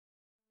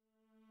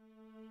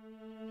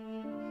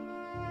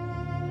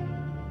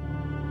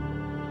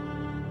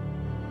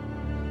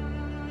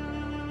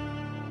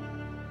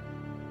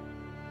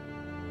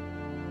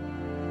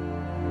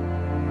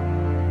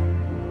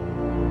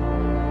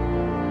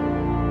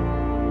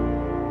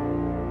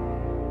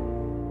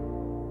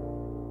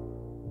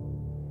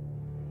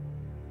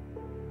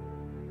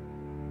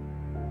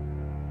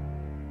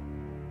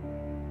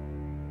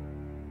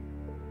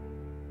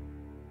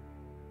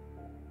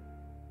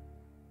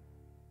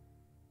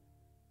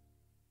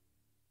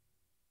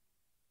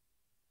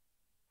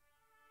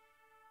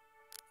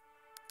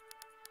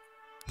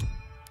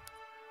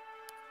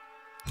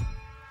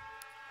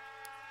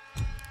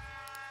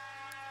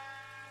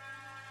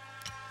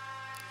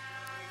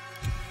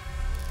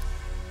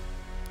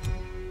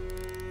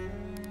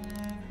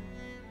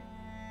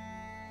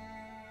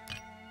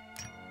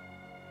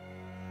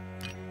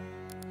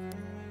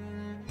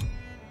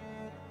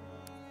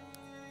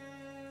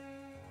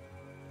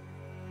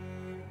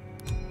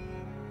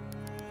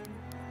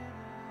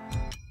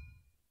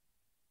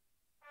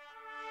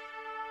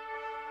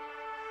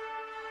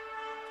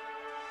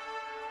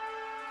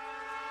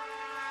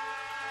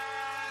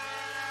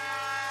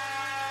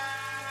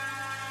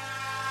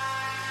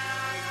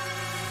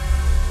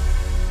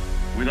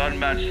with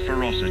unmatched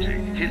ferocity.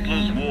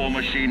 Hitler's war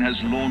machine has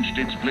launched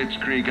its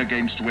blitzkrieg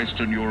against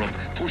Western Europe,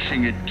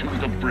 pushing it to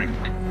the brink.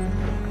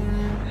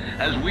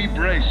 As we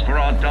brace for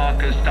our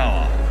darkest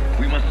hour,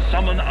 we must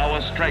summon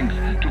our strength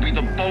to be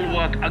the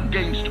bulwark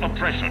against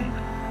oppression.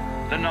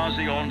 The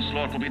Nazi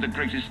onslaught will be the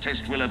greatest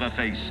test we'll ever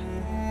face.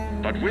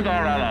 But with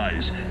our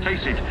allies,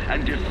 face it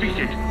and defeat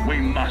it we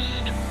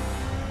must.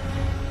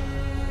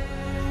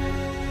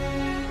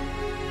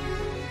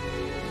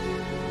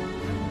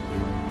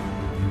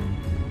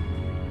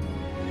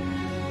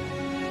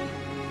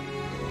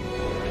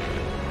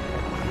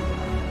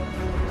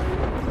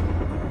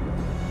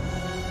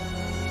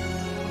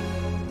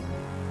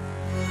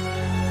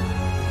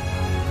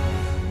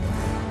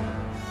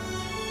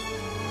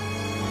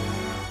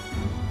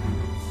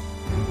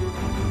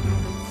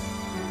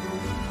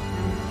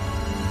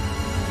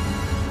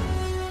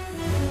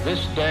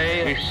 This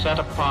day is set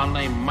upon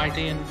a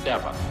mighty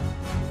endeavor,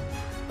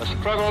 a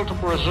struggle to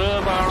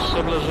preserve our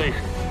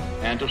civilization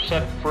and to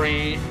set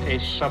free a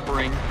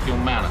suffering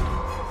humanity.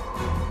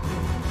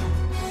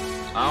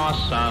 Our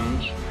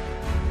sons,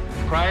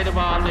 pride of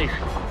our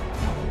nation,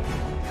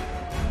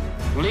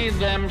 lead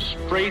them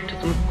straight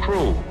and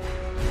true.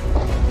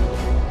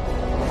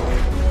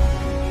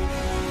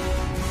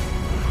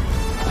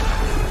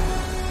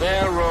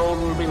 Their road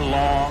will be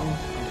long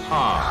and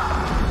hard.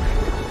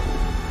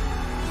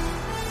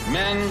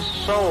 Men's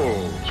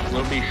souls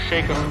will be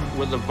shaken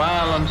with the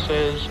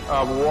violences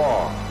of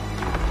war.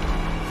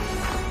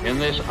 In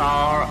this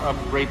hour of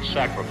great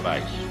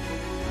sacrifice,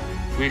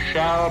 we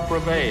shall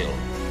prevail.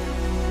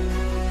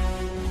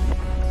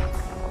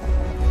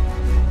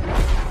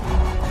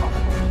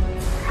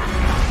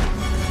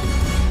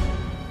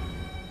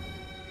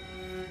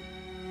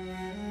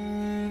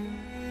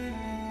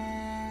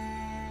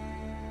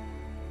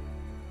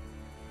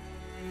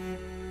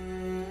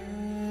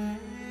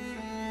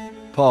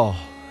 Paul,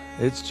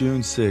 it's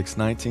June 6,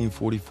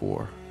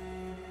 1944.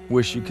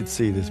 Wish you could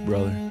see this,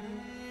 brother.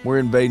 We're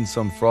invading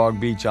some frog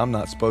beach I'm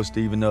not supposed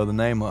to even know the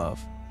name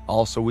of.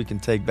 Also, we can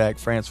take back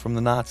France from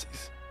the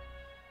Nazis.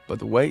 But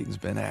the waiting's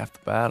been half the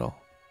battle.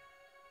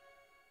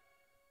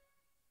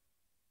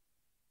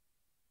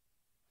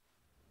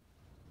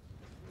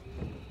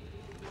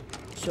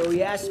 So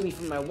he asked me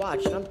for my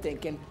watch, and I'm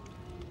thinking,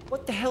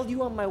 what the hell do you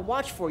want my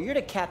watch for? You're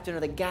the captain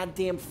of the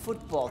goddamn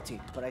football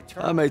team. But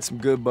I made some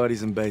good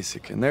buddies in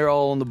basic, and they're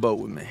all on the boat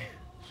with me.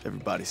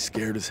 Everybody's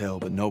scared as hell,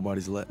 but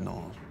nobody's letting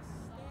on.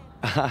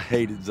 I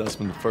hated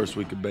Zussman the first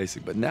week of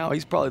basic, but now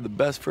he's probably the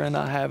best friend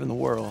I have in the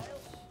world.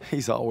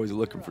 He's always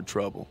looking for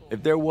trouble.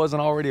 If there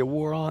wasn't already a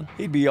war on,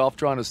 he'd be off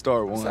trying to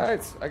start one.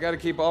 Besides, I gotta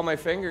keep all my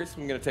fingers.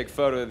 I'm gonna take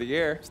photo of the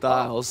year.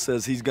 Styles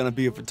says he's gonna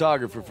be a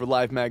photographer for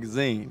Life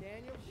magazine.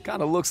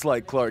 Kinda looks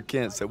like Clark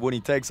Kent said when he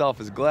takes off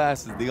his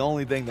glasses, the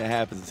only thing that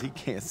happens is he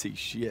can't see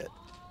shit.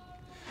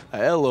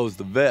 Elo's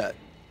the vet,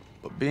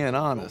 but being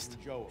honest,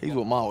 he's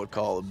what Ma would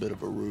call a bit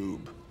of a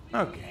rube.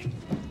 Okay,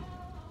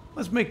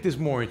 let's make this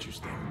more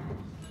interesting.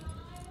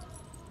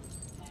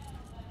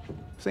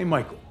 St.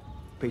 Michael,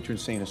 patron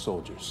saint of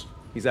soldiers.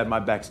 He's had my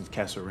back since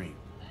Kasserine.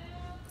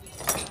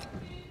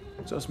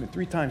 Zussman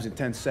 3 times in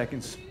 10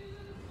 seconds,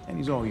 and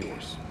he's all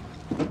yours.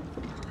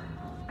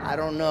 I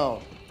don't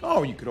know.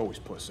 Oh, you could always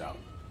puss out.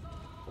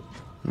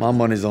 My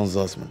money's on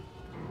Zussman.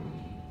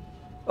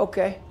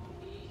 Okay,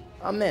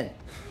 I'm in.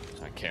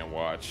 I can't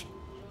watch.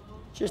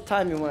 Just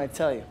time me when I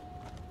tell you.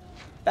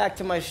 Back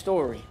to my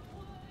story.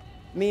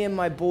 Me and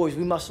my boys,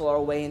 we muscle our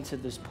way into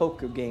this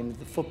poker game that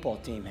the football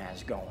team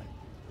has going.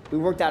 We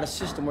worked out a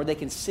system where they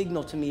can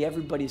signal to me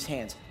everybody's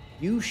hands.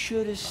 You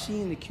should have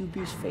seen the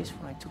QB's face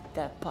when I took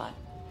that pot.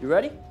 You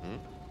ready? Hmm?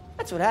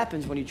 That's what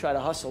happens when you try to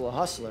hustle a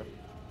hustler.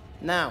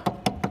 Now,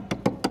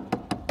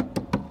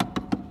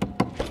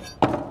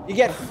 you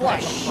get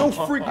flushed. No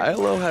freaking.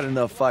 Elo had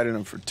enough fighting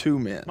him for 2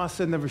 men. Ma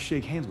said never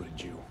shake hands with a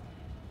Jew.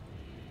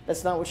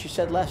 That's not what she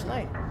said last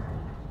night.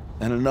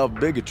 And enough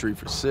bigotry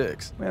for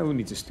 6. Well, who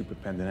needs a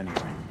stupid pendant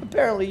anyway?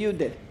 Apparently you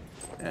did.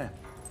 Yeah,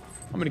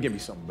 I'm gonna get me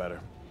something better.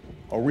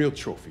 A real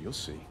trophy, you'll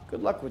see.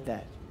 Good luck with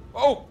that.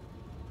 Oh!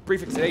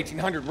 Prefix at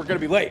 1800, we're gonna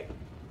be late.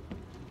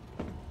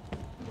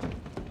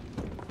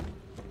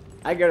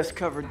 I got us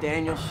covered,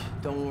 Daniels.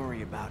 Don't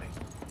worry about it.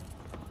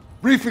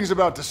 Briefing's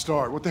about to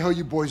start. What the hell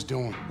you boys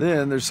doing?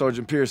 Then there's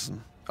Sergeant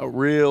Pearson, a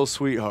real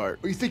sweetheart.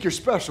 Well, you think you're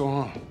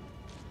special, huh?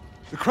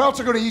 The Krauts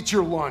are gonna eat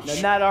your lunch.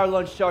 No, not our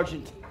lunch,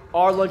 Sergeant.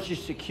 Our lunch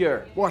is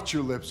secure. Watch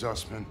your lips,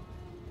 Zussman.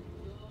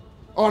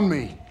 On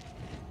me.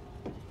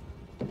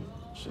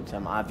 Since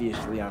I'm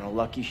obviously on a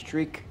lucky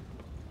streak,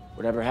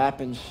 whatever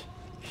happens,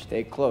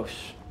 stay close.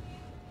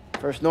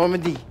 First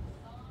Normandy,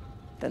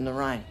 then the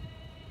Rhine.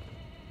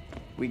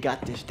 We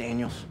got this,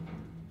 Daniels.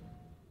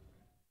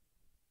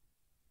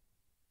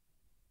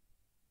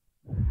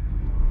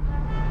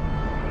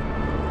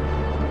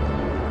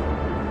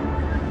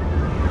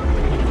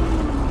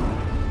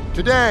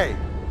 Today,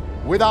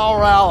 with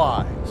our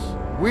allies,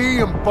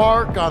 we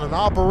embark on an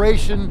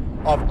operation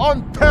of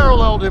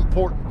unparalleled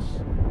importance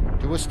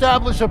to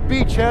establish a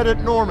beachhead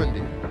at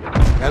Normandy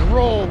and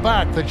roll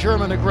back the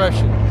German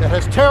aggression that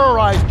has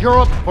terrorized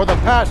Europe for the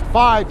past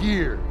 5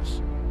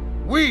 years.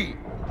 We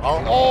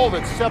are all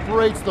that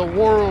separates the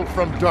world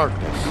from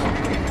darkness.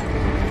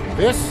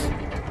 This,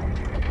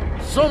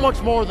 so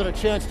much more than a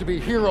chance to be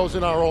heroes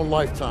in our own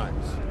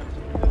lifetimes.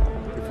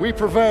 If we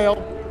prevail,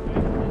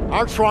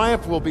 our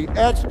triumph will be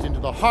etched into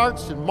the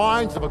hearts and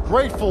minds of a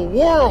grateful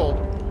world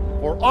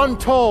for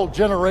untold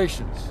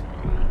generations.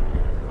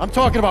 I'm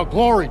talking about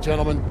glory,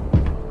 gentlemen.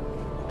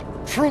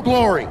 True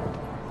glory.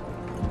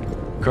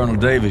 Colonel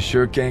Davis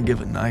sure can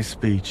give a nice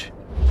speech.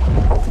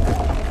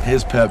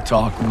 His pep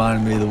talk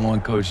reminded me of the one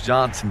Coach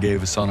Johnson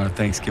gave us on our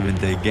Thanksgiving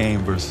Day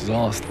game versus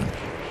Austin.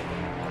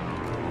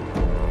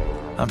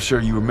 I'm sure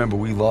you remember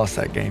we lost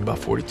that game by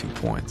 42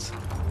 points.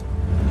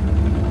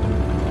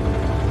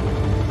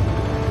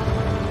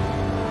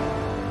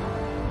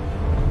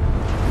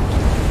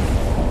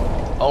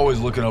 Always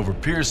looking over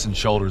Pearson's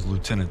shoulders,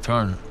 Lieutenant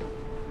Turner.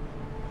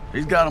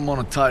 He's got him on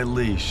a tight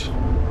leash.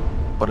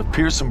 But if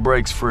Pearson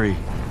breaks free,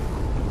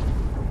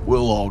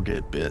 we'll all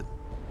get bit.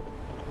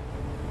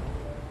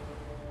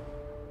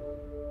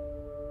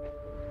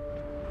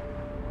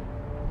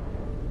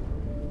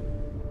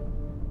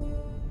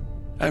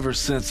 Ever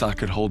since I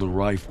could hold a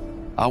rifle,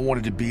 I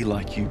wanted to be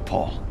like you,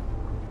 Paul.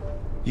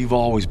 You've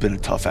always been a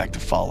tough act to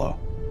follow.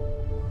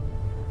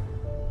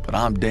 But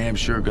I'm damn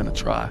sure gonna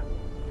try.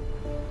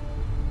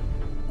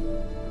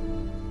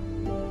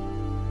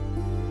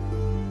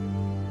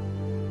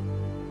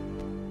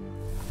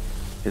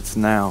 It's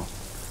now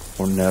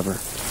or never.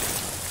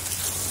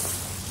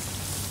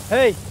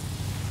 Hey,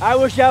 I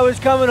wish I was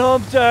coming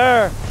home to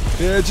her.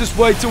 Yeah, just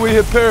wait till we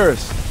hit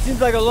Paris. Seems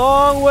like a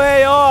long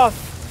way off.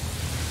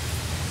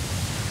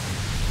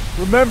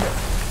 Remember,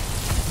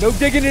 no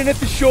digging in at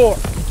the shore.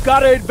 You've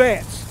got to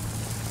advance.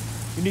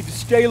 You need to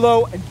stay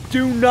low and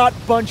do not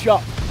bunch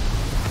up.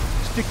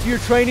 Stick to your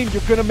training,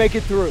 you're gonna make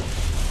it through.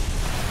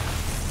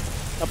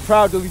 I'm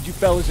proud to lead you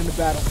fellas into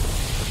battle.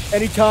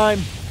 Anytime,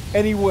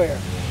 anywhere.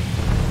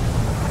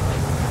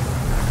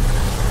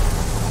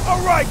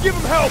 All right, give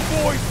him hell,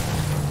 boys!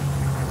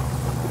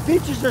 The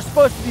beaches are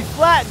supposed to be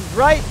flattened,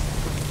 right?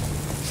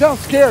 Sound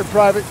scared,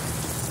 Private.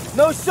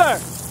 No, sir.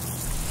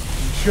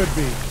 You should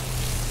be.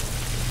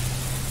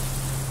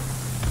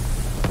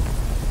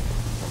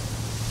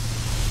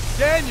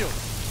 Daniel,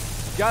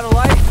 got a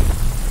light?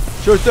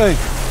 Sure thing.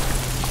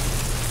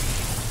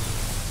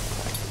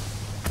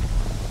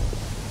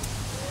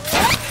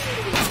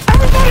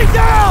 Everybody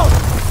down!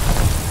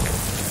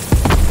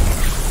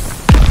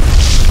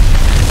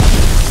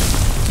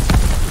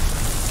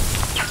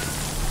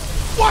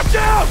 Watch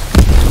out!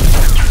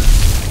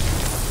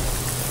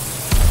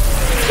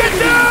 Get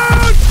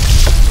down!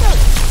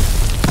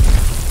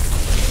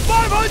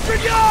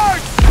 500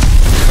 yards!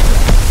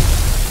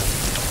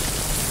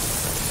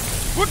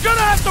 We're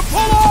gonna have to pull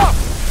off!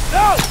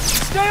 No!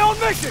 Stay on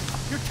mission!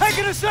 You're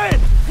taking us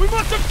in! We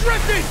must have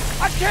drifted!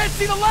 I can't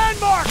see the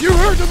landmark! You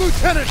heard the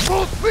lieutenant!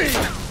 Full speed!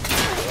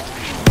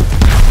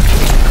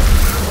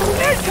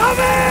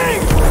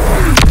 Incoming!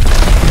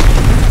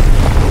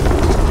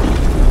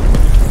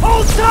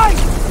 Hold tight!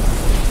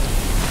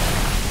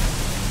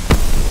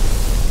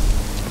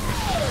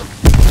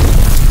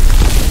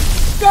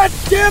 God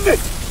damn it!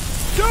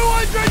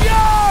 200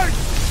 yards!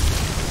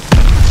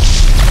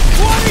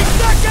 20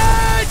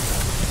 seconds!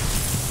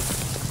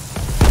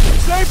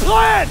 Same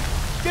plan!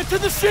 Get to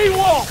the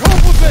seawall!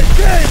 Complicate!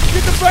 James,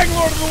 get the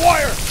Bangalore to the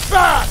wire!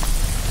 Fast!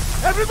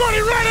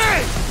 Everybody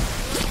ready!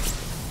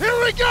 Here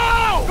we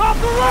go! Drop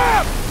the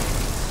ramp!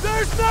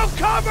 There's no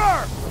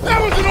cover!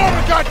 That was an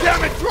order,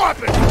 goddammit! Drop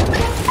it!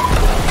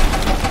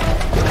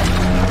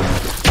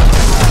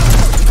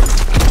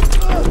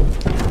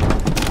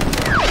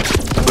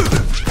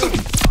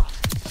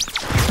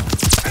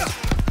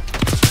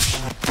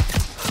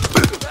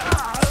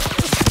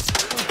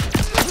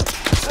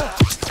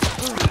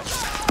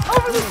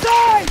 Over the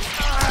side!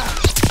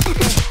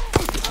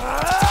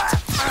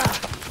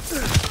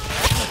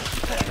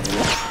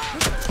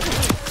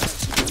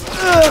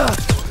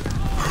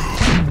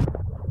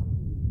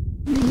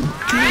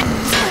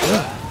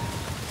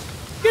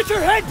 Get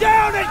your head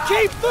down and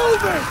keep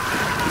moving!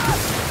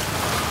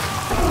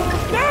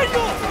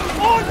 Daniel!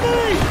 On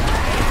me!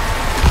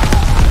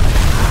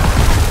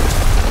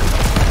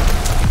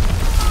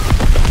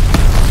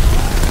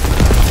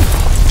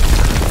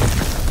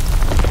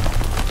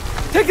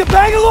 Take the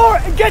Bangalore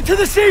and get to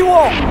the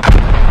seawall! We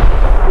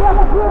have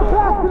a clear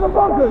path to the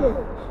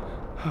bunker!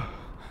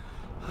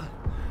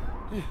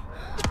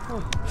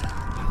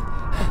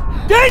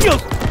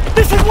 Daniels!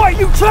 This is what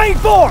you trained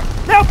for!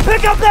 Now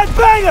pick up that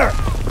banger!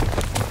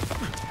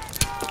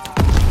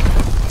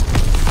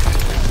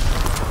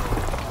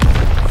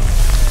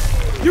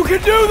 You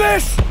can do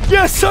this!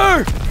 Yes,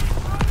 sir!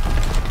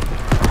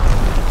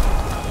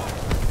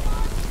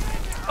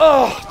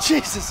 Oh,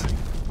 Jesus!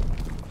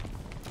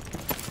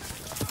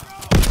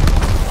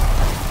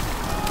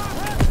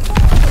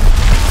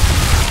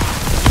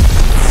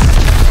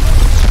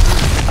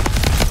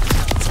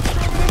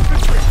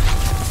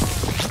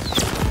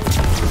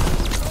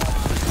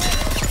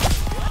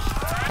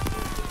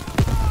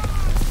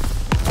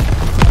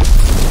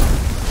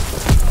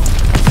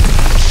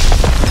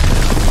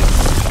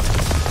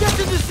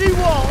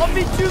 I'll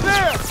meet you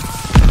there!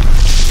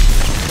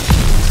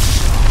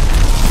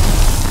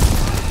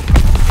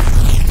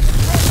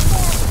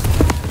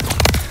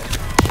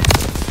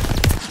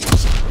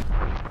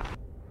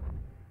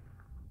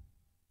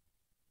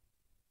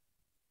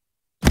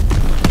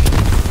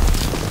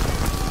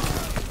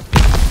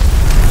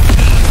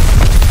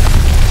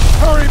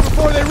 Hurry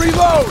before they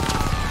reload!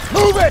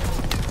 Move it!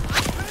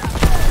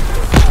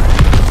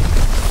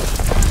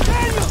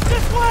 Daniel,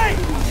 this way!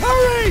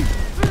 Hurry!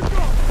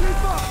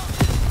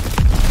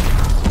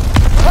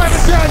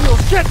 Private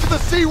Daniels, get to the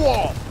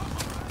seawall!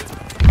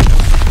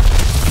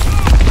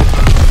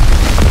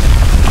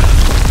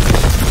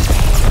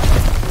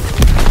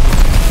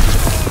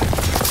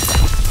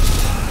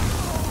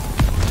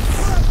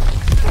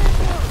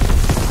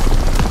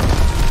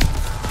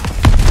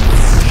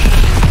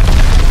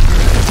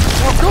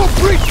 Now go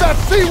breach that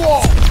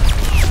seawall!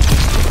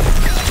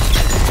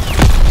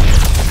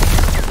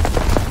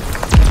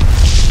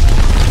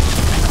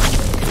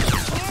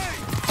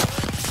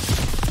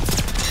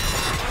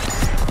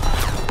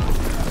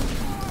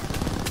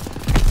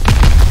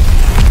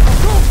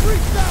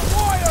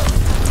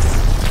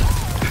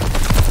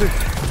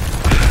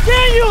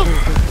 Daniel!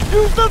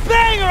 Use the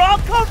banger! I'll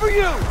cover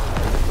you!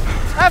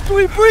 After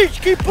we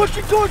breach, keep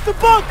pushing towards the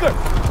bunker!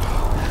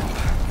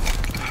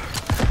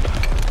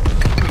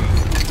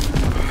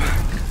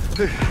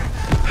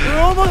 We're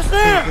almost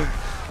there!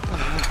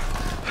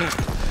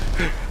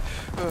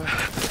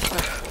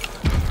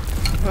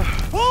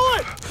 Pull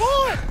it!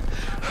 Pull it!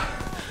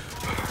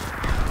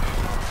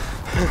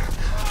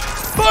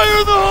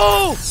 Fire the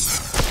hole!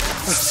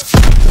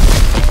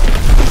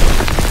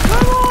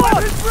 Come on!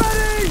 Weapons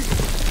ready!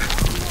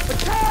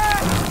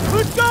 Attack!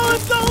 Let's go!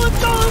 Let's go! Let's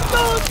go! Let's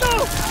go! Let's go!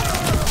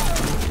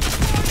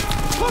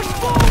 Push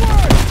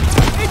forward!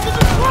 Into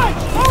the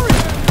trench! Hurry!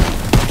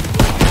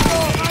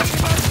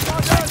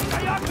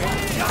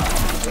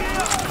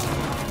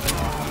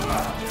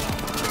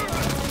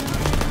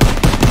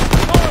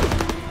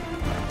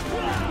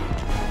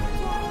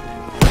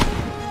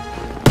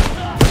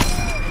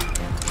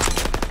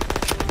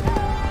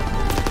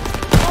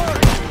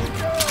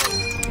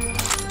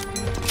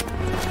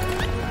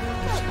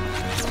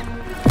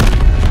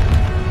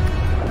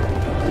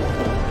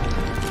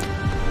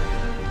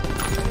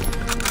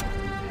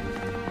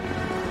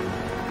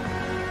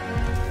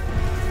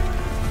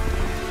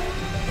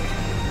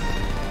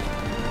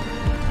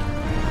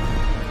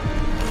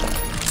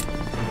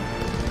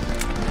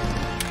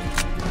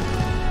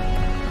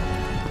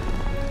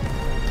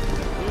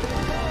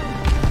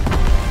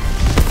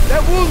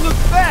 That wound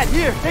looks bad.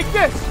 Here, take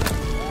this.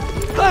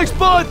 Thanks,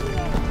 bud.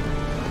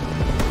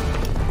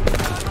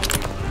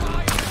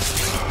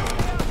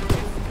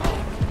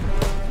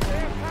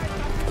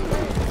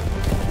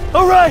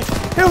 All right,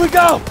 here we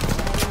go.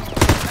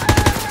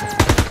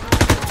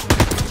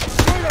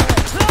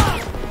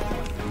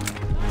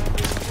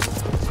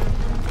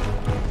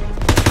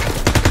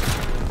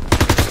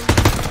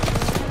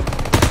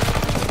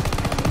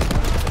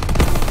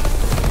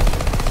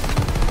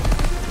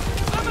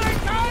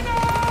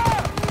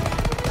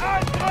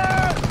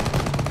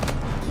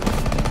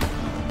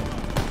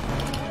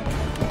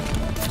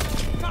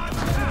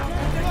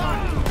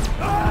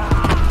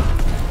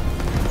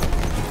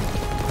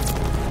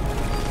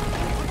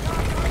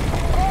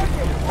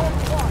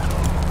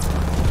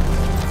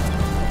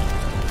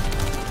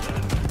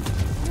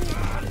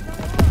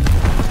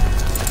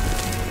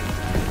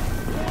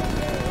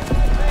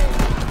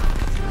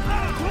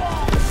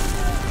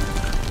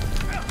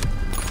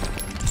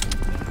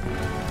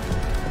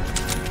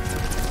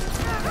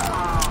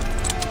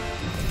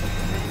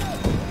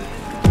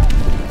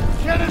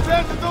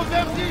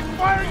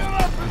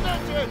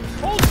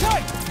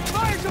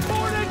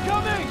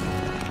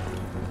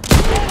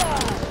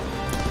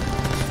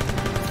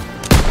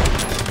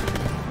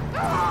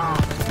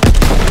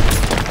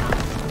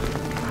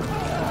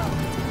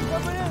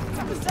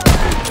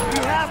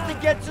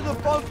 Get to the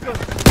bunker!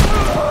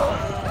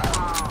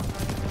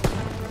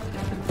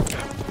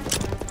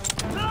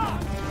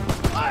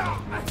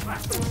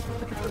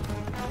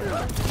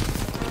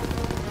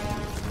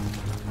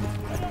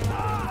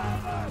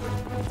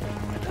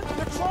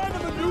 They're trying to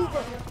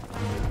maneuver!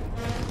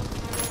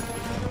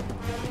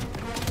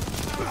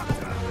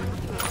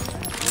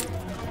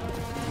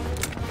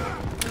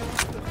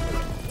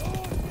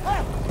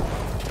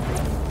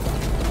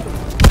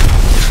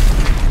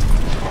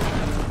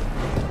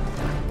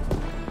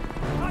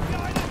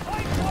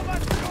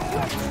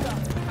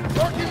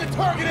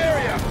 Target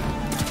area! 1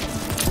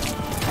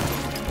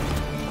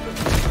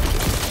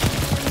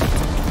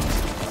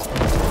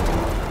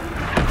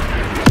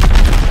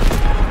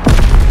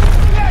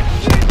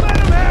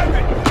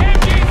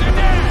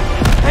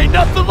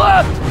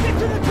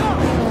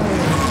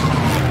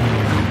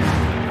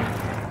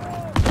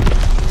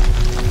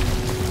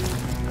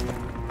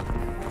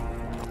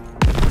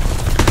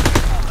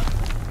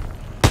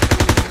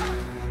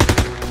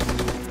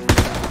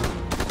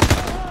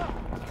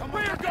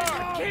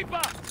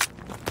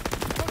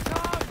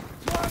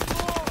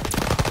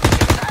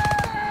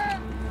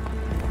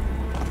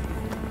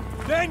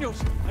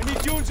 Daniels, I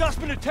need you and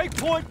Zussman to take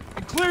point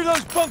and clear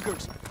those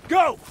bunkers.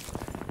 Go!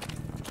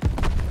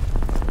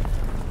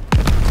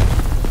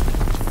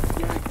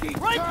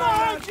 Right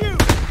behind you!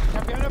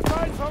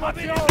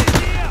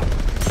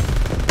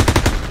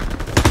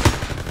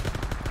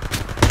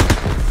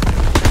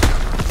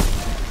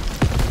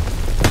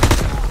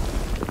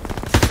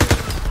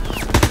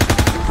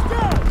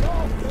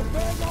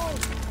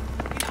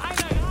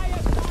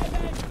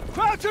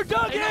 Croucher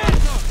dug in!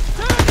 Daniel,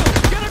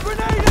 get a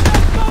grenade in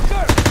that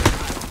bunker!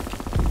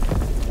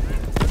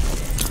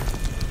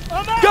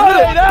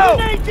 Got it out!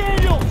 Grenade,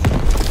 Daniel!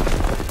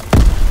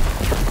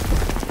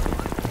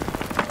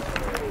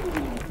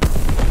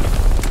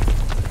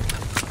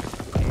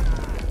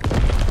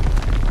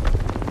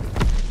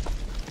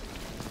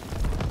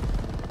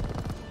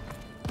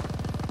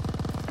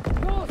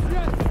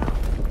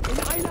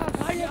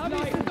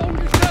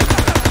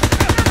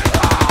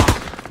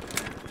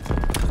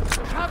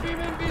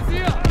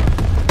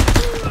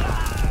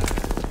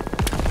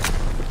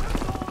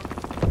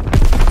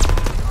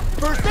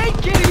 First aid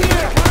kit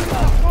here!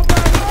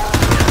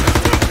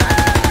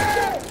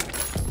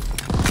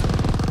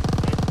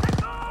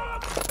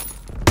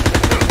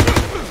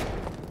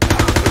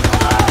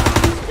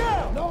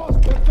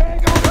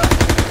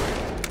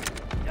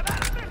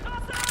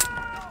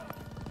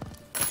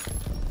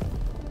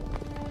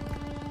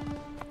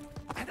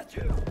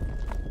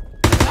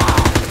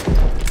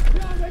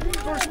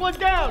 First one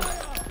down!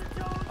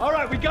 All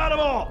right, we got them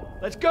all.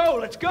 Let's go,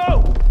 let's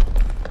go!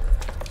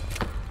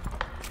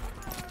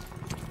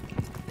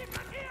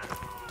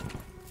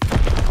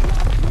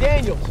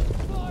 Daniels,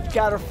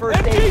 got our first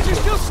aid MPs are kit.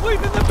 still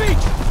sweeping the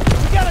beach!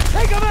 We gotta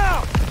take them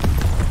out!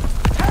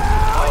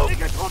 Help!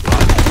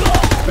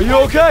 Are you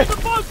okay? The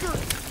bunker!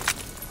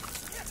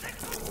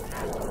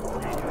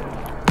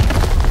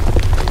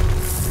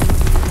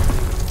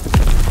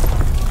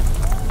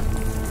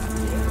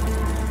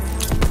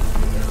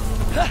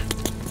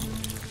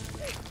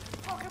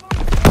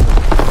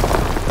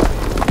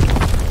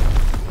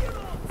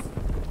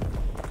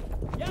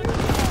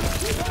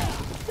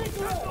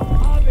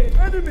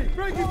 Enemy!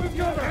 Breaking from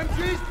cover!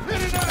 MGs,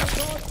 hit it out!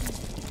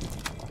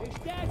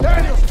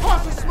 Daniels,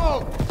 toss the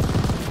smoke!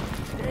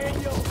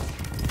 Daniel!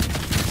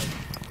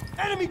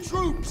 Enemy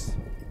troops!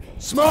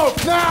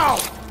 Smoke, now!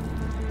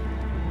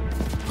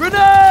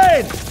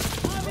 Grenade!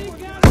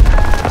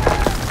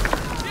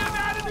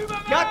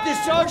 Got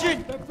this,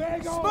 Sergeant!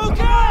 Smoke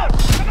out!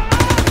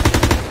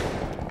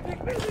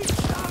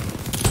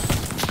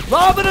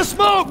 Lobbing a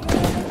smoke!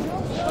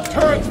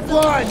 Turret's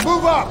blind,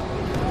 move up!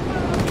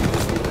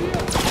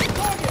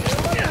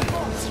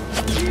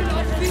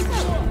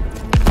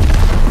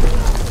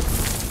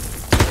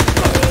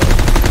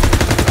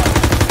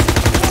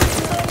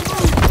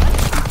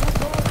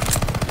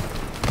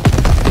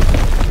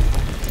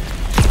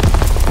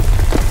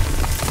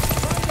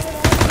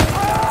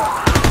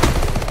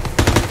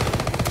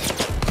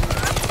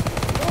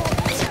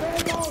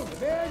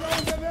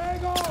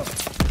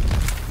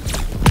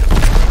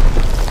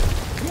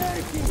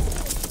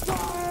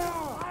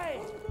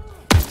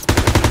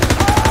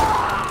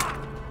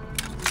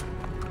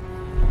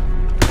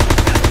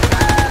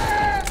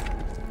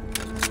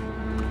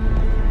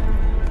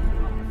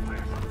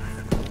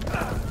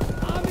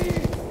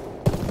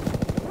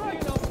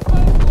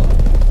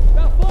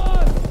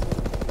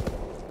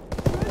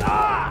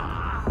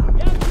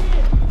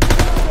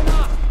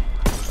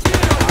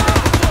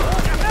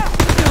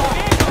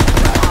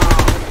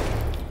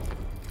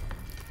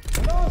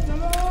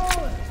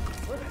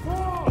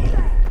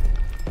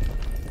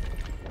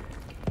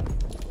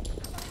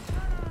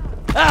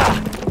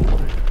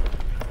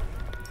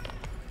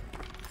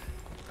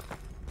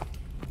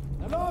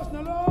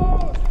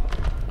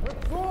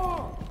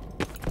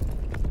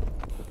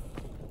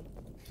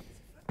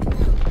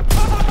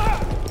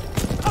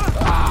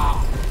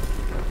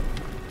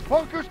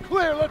 Bunker's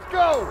clear, let's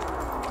go!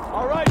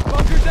 All right,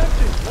 bunker's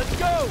empty. Let's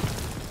go!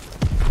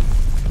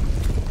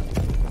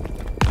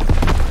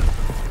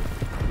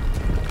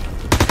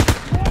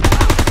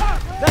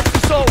 That's the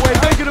assault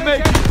wave, making a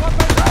make it.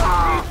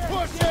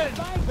 Push in!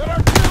 That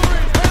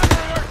artillery's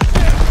hammering our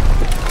ship!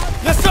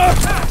 Yes, sir!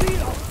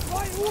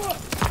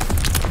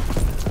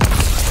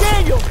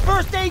 Daniel,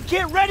 first aid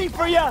kit ready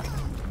for you!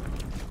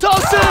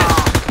 Toss it!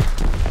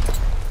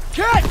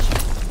 Catch!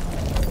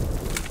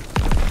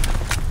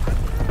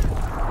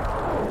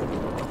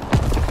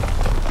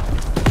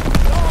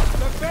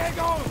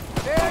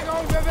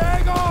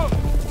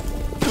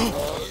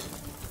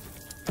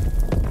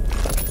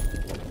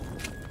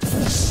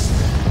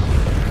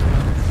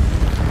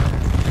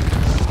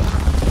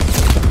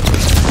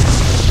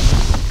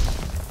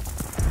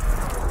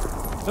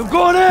 I'm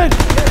going in!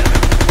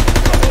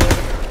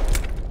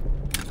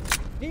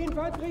 Die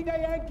Infanterie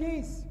der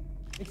Yankees!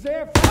 Ich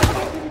sehe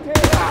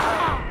Feindaktivität!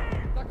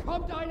 Da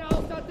kommt einer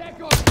aus der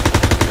Deckung!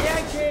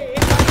 Yankee!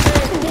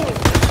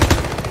 Infanterie!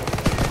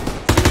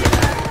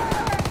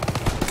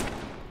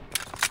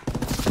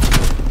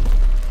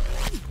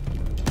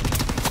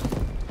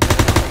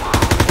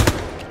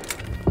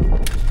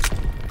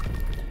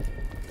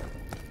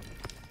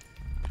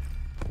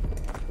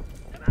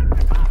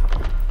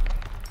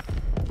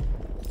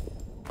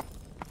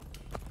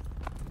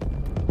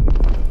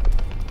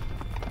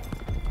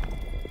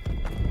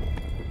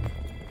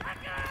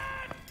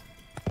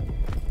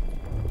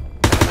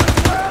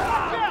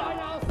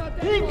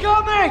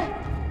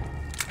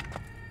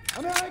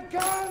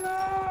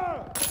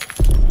 Amerikaner!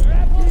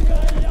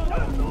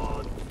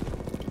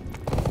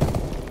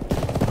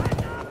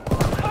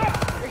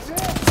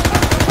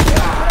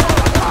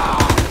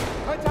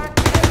 Kontakt!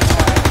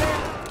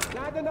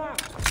 Lade nach!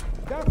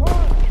 Davor!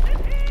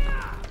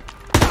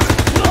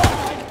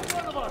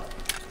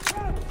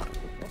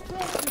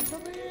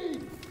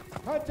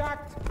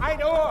 Kontakt!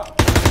 1 Uhr!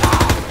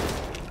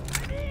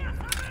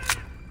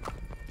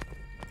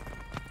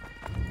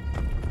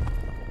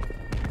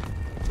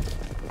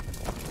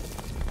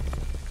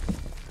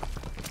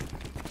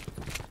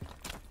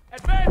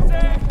 Advance!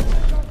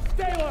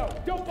 Stay low!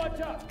 Don't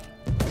bunch up!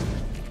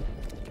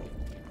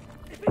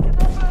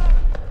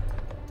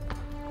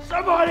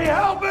 Somebody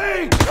help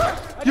me!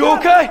 You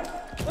okay?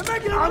 They're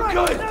making a I'm break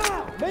good.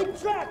 now! Make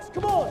tracks,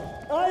 come on!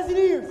 Eyes and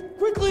ears,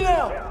 quickly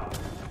now!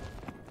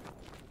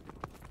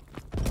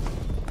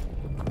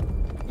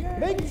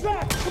 Make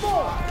tracks, come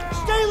on!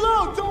 Stay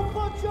low, don't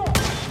bunch up!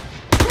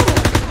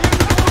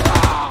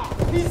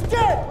 He's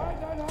dead!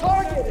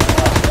 Target!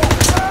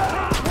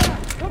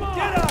 Come on!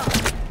 Get up!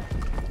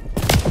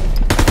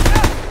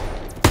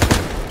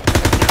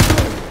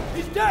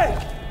 He's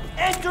dead!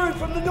 Entering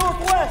from the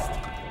northwest!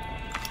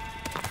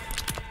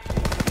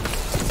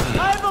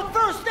 I have a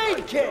first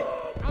aid kit!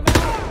 I'm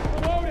out!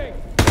 Reloading!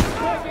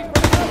 Breaking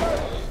for cover!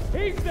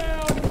 He's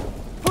down!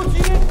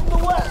 Pushing in from the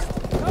west!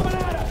 Coming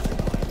at us!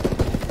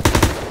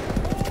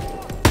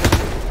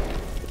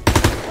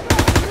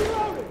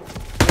 Reloading!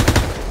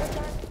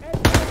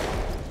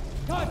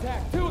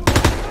 Contact! 2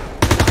 o'clock!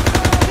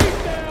 He's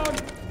down!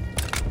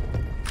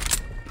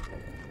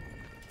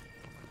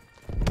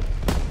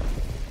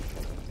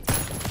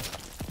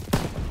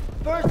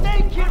 First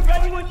aid kit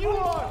ready when you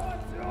are!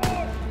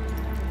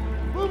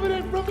 Moving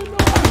in from the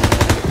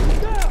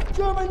north! Now,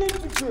 German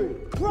infantry!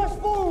 Press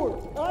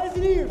forward! Eyes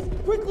and ears!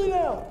 Quickly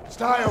now!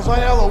 Styles,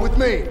 Aiello, with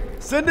me.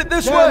 Send it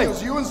this Daniels,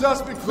 way! you and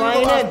Zussman clear the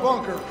Flying last in.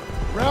 bunker.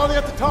 Rally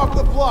at the top of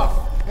the bluff.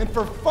 And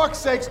for fuck's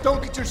sakes,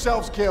 don't get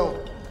yourselves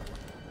killed.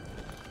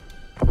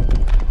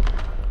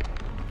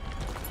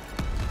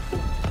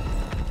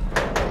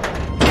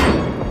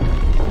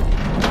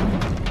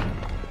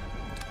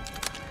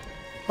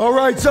 All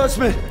right,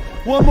 Zussman,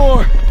 one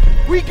more.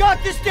 We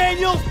got this,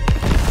 Daniels!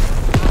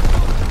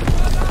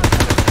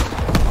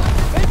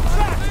 Make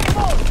tracks! Come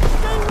on!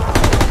 Stay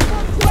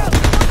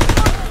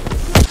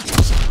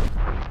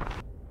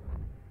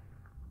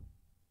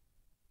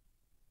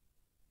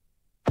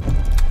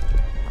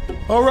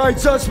low! All right,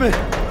 Zussman,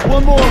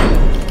 one more.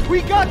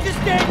 We got this,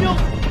 Daniels!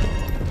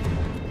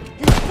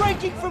 He's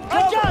breaking from cover!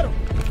 I got him!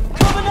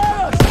 Coming at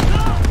us!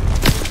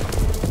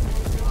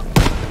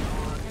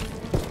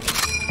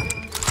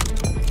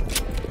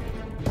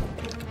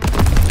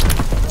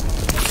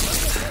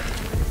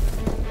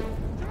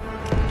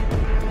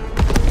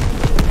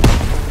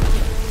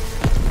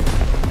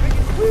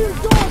 We're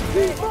going,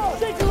 people!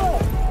 Take a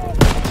look!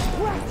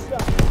 Crack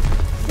stuff!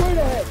 Straight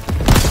ahead!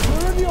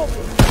 We're in the open!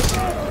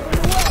 In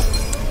the west!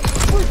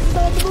 Push is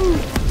on the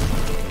move!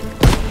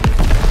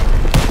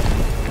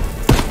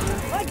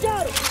 I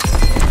got him!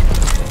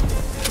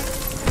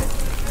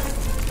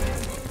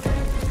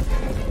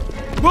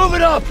 Move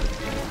it up!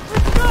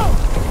 Let's go!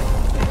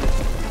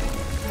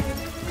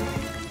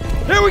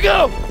 Here we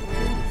go!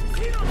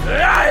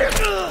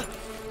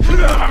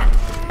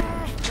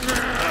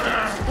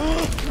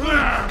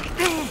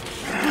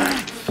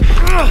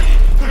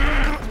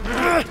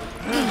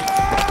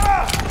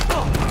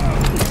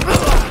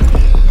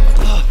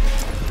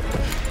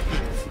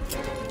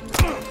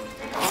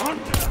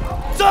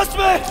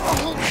 Suspect!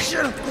 Oh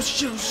shit! Oh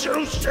shit! Oh shit!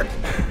 Oh shit!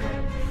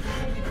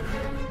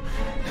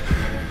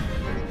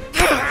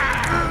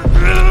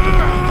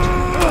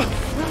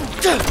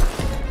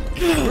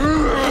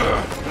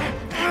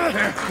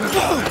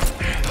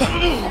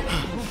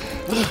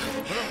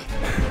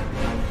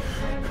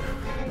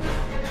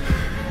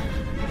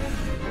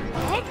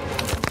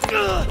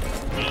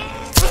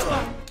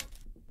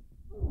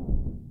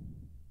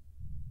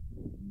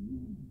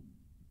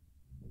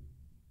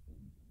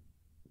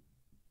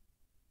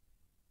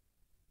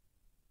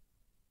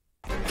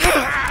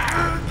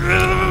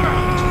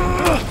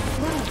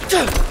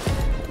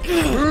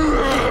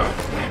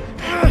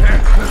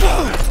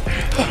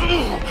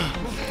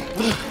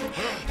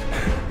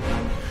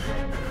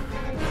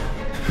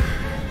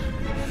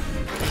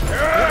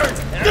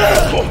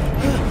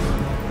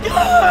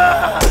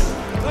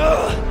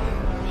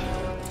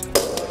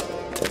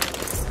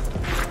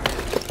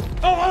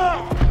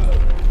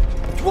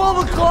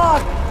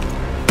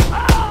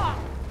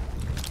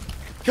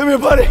 Come here,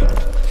 buddy.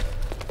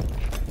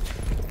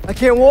 I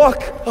can't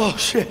walk. Oh,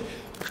 shit.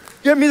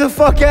 Get me the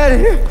fuck out of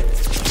here.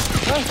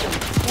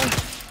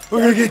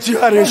 We're gonna get you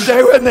out of here.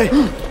 Stay with me.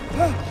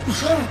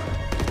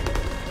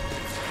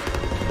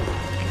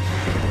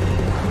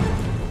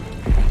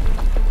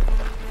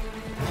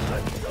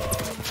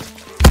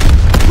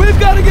 We've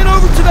got to get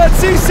over to that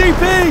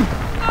CCP.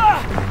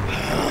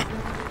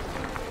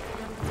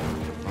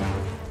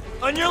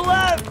 On your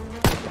left.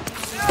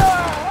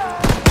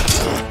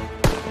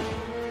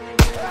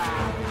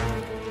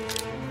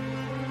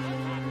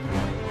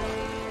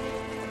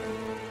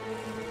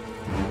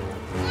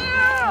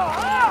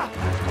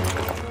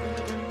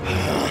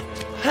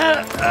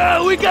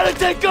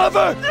 take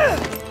cover!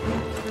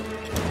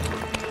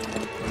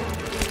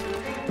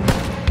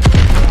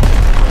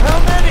 How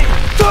many?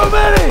 Too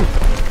many!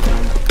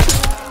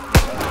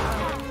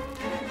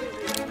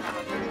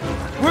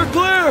 We're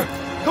clear!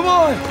 Come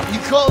on! You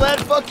call that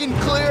fucking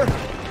clear?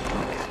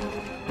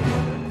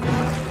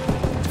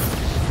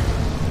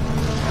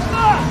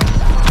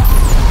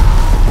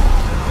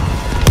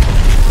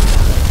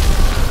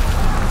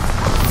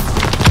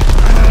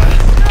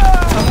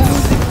 I'm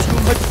losing too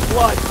much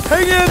blood.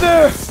 Hang in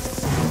there!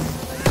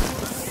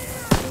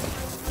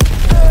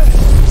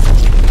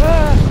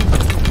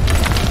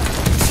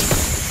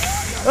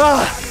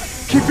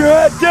 Keep your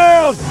head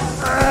down!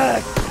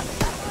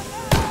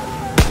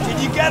 Did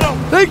you get him?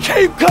 They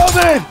keep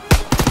coming!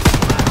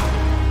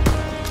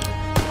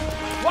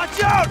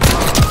 Watch out!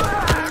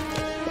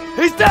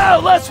 He's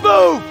down! Let's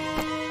move!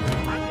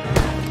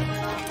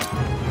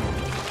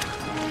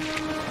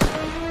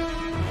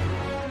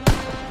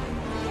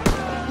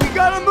 We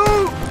gotta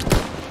move!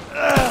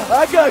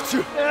 I got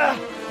you!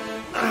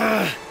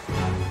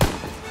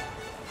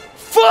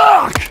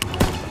 Fuck!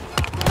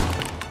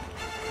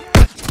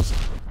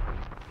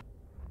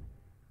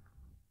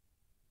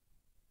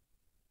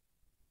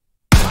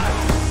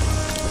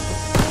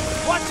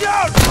 Watch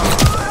out!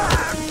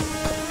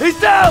 He's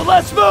down!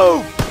 Let's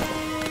move!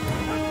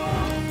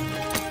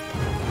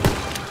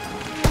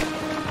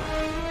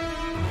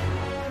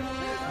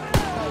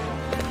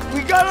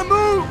 We gotta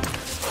move!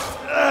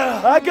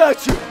 I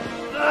got you!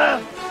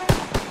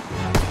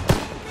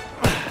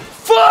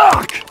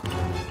 Fuck!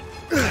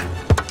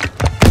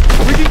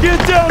 We can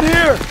get down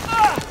here!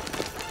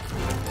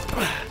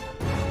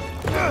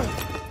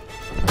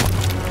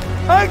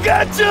 I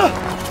got you!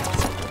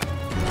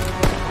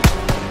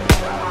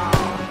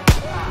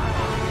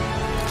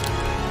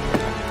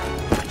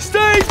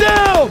 Stay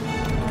down!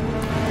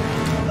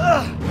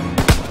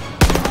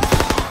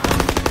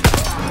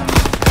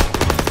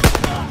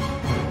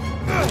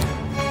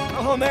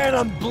 Oh man,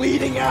 I'm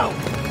bleeding out.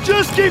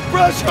 Just keep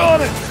pressure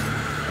on it.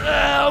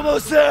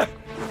 Almost there.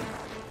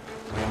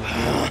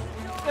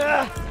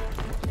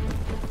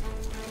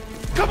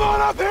 Come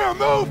on up here,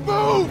 move,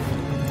 move!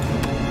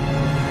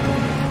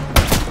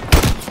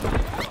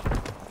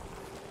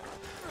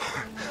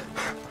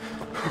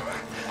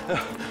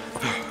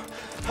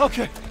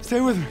 Okay,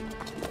 stay with me.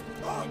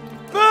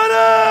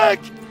 Medic!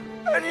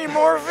 I need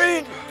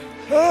morphine.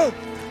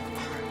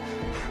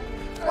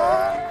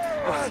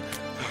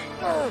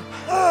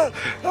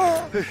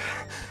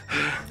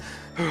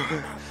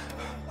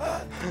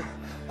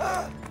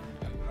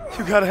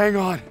 You gotta hang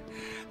on.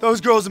 Those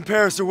girls in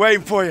Paris are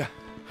waiting for you.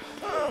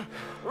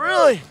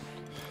 Really?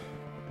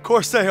 Of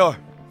course they are.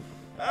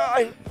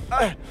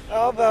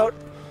 How about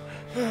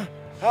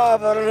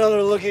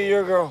another look at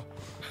your girl?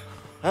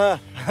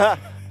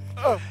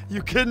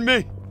 You kidding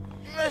me?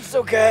 It's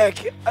okay.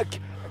 I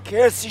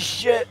can't see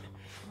shit.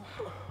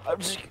 I'm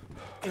just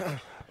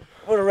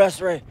put a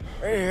rest right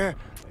here.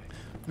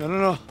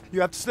 No.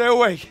 You have to stay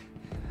awake.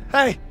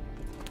 Hey!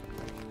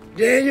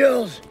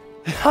 Daniels,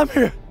 I'm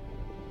here.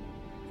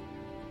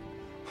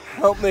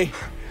 help me.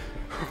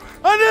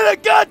 I need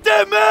a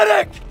goddamn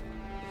medic!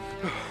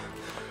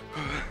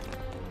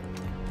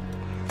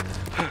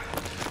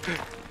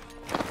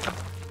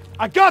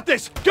 I got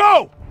this!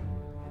 Go!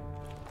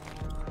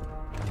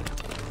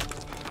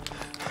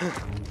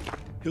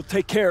 He'll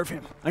take care of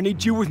him. I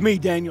need you with me,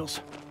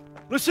 Daniels.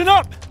 Listen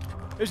up!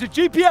 There's a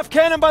GPF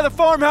cannon by the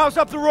farmhouse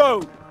up the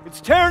road.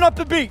 It's tearing up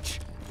the beach.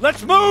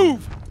 Let's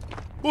move!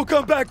 We'll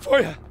come back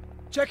for you.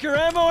 Check your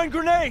ammo and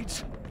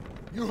grenades.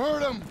 You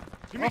heard him.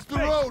 Off the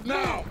road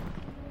now.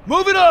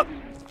 Move it up!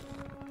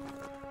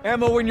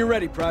 Ammo when you're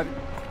ready, Private.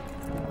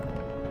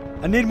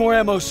 I need more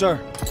ammo, sir.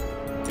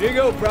 Here you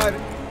go,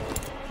 Private.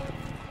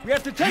 We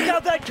have to take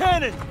out that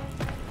cannon!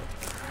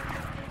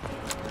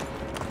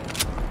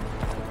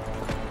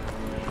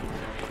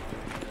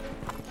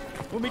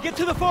 When we get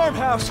to the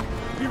farmhouse,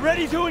 be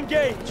ready to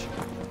engage.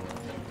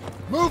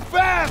 Move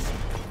fast.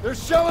 They're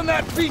shelling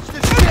that beach to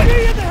shit.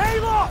 MG in the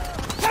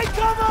hayloft! Take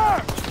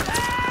cover!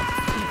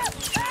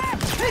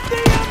 Hit the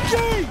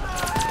MG!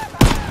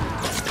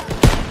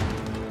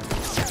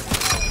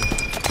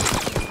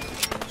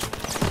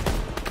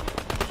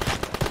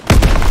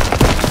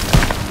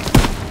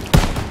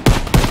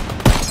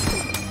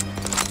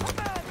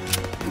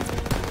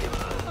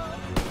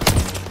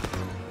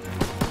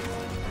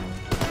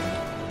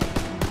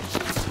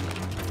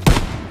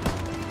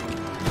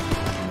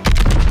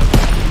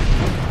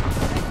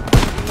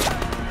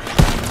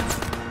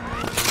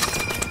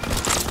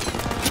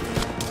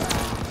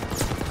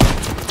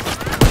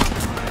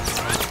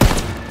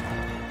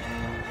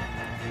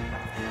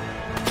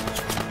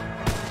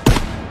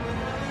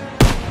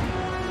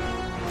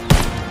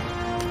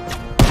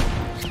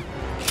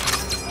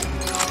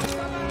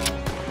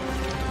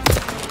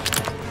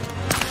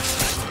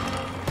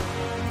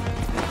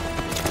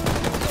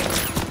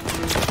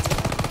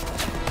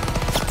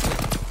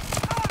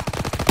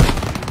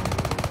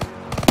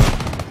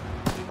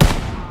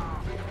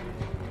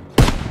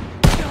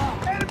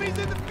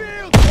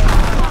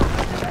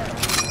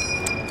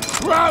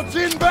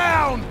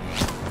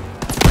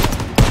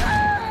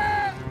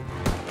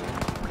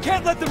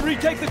 Can't let them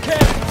retake the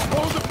cannon!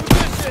 Hold the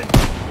position!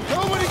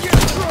 Nobody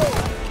gets through!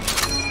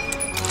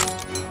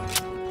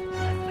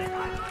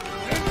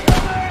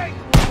 Incoming!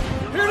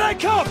 Here they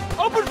come!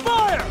 Open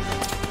fire!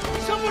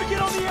 Someone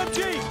get on the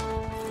MG!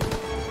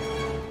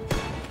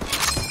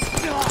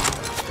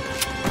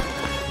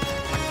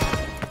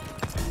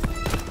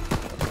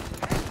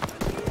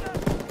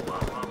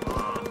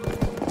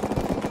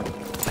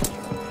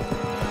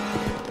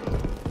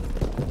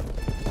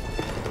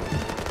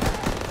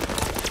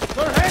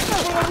 They're heading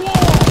for the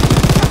wall!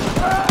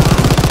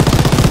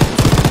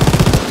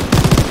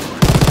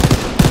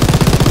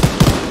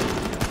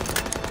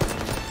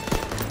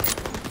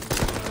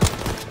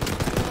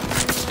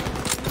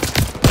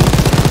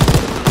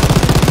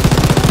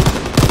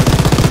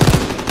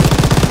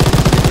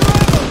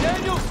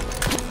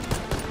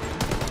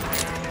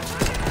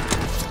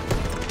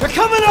 They're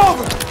coming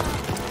over!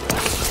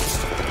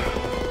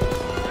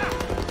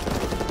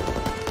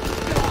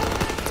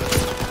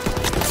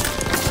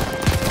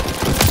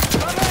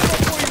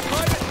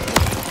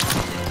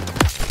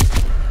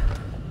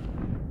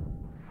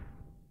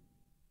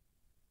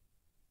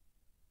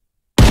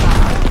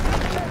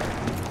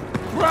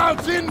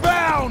 Crowd's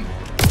inbound!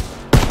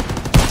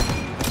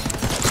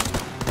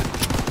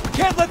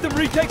 Can't let them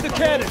retake the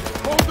cannon!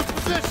 Hold the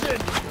position!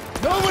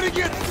 Nobody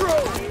gets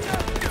through!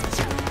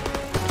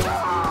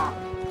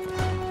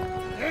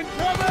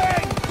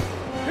 Incoming!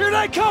 Here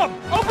they come!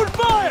 Open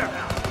fire!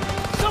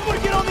 Someone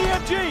get on the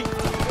MG!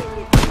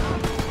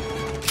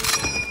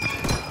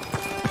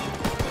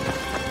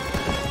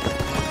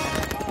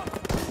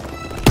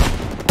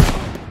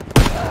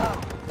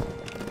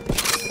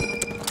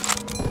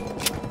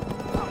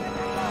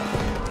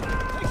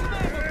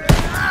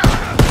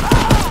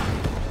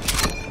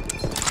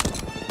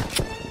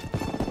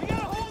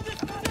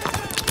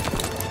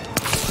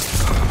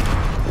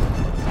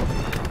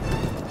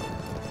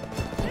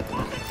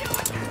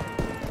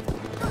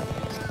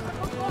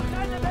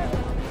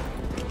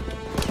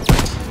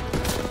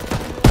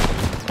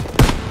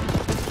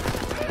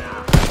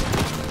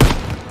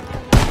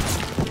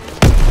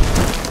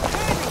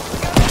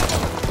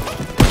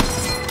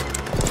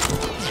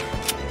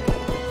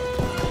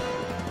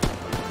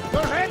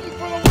 They're heading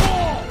for the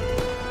wall!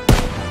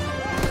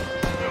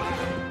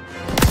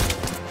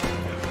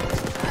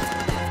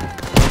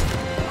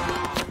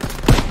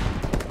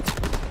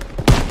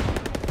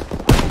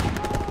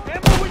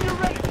 Ammo when you're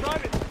ready,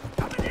 Private!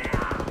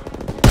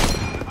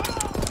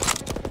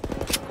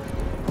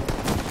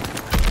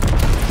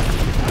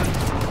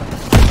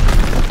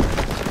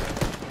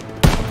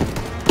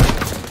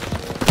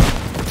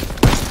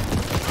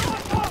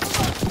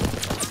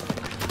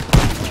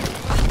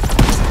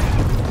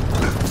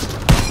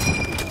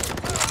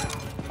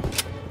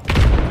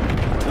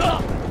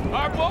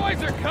 Our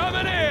boys are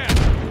coming in!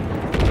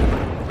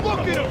 Look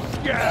at him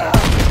scatter!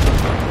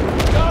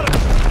 Got him!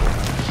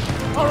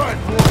 All right,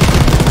 boys.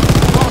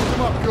 Lock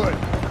them up good.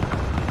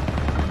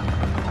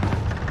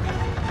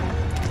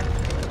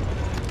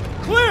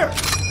 Clear!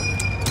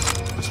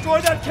 Destroy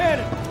that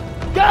cannon!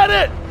 Got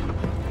it!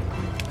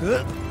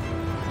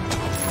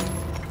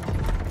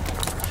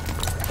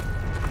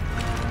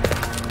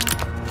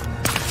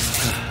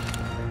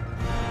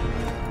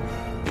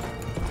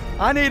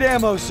 I need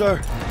ammo, sir.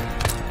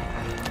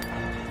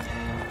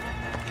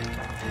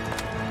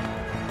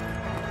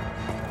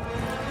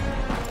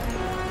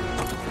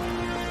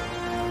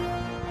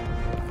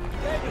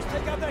 Daniels,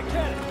 take out that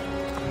cannon!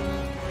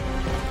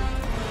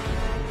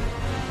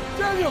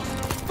 Daniels!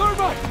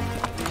 Thermite!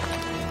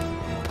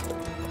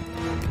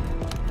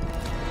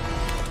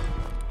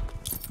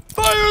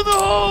 Fire in the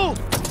hole!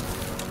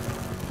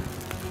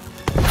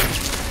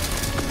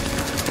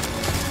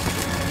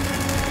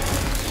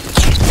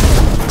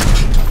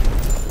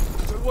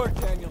 Good work,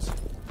 Daniels.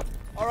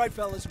 All right,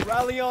 fellas,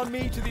 rally on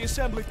me to the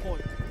assembly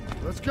point.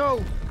 Let's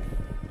go.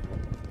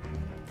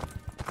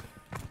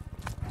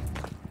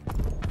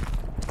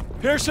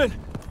 Pearson,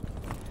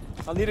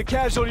 I'll need a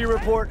casualty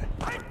report.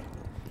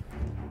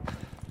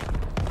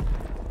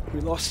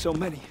 We lost so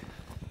many.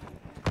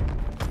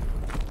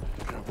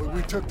 But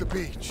we took the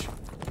beach.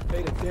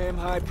 Paid a damn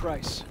high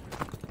price.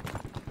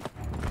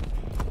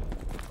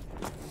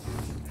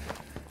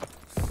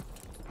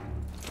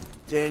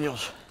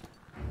 Daniels.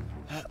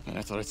 Man,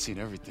 I thought I'd seen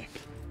everything.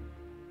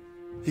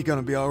 He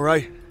gonna be all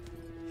right?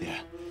 Yeah,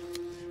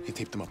 he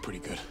taped them up pretty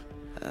good.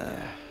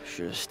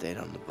 Should have stayed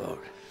on the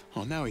boat.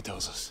 Oh, now he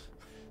tells us.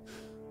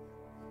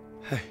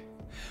 Hey,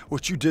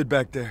 what you did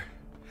back there,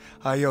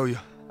 I owe you.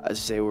 I'd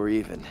say we're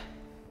even.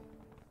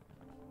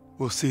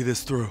 We'll see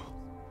this through.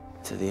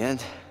 To the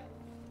end?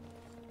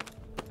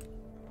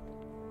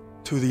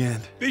 To the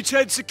end.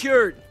 Beachhead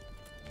secured.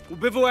 We'll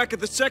bivouac at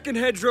the second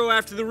hedgerow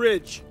after the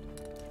ridge.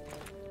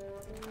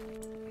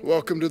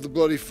 Welcome to the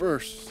bloody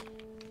first.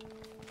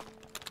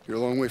 You're a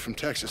long way from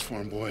Texas,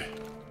 farm boy.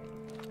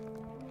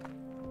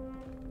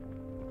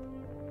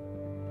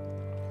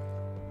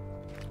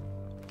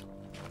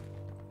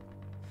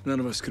 None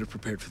of us could have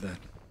prepared for that.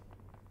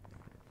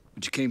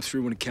 But you came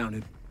through when it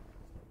counted.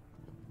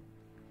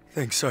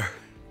 Thanks, sir.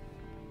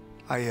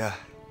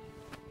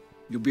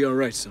 You'll be all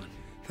right, son.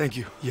 Thank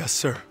you. Yes,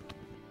 sir.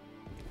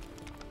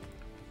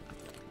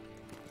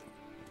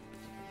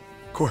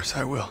 Of course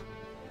I will.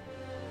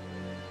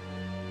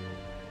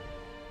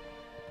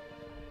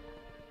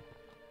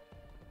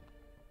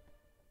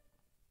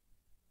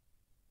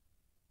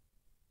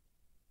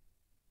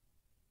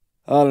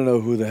 I don't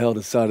know who the hell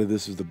decided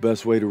this was the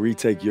best way to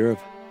retake Europe,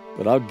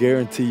 but I'll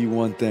guarantee you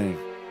one thing.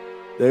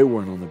 They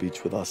weren't on the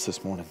beach with us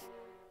this morning.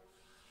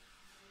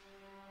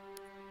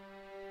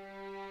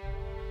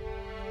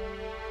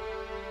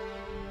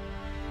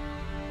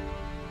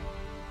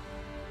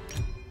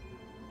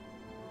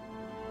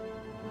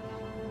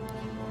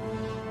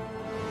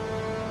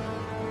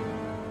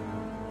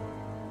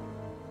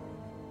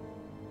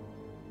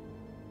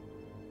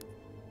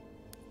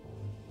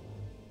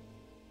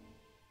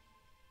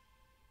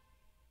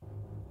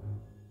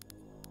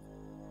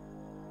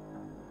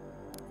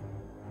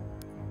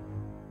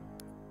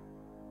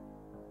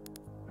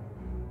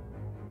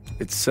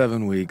 It's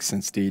 7 weeks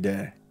since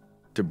D-Day.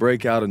 To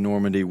break out of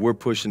Normandy, we're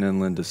pushing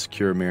inland to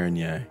secure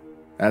Marigny.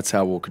 That's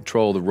how we'll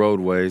control the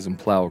roadways and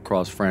plow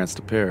across France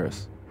to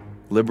Paris.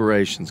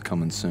 Liberation's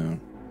coming soon.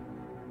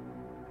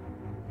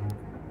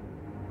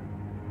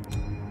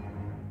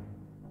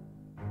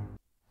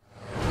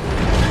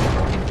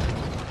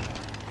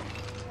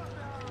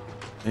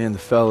 Me and the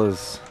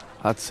fellas,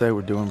 I'd say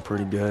we're doing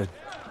pretty good.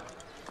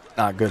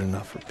 Not good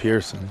enough for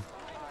Pearson,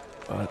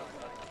 but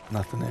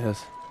nothing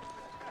is.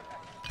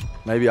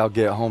 Maybe I'll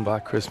get home by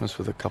Christmas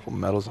with a couple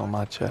medals on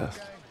my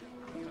chest.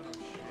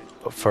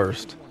 But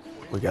first,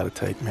 we gotta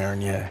take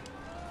Marigny.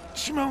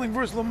 Schmeling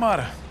versus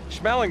LaMotta.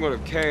 Schmeling would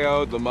have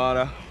KO'd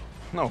LaMotta.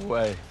 No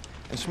way.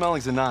 And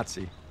Schmeling's a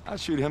Nazi. I'd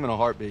shoot him in a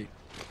heartbeat.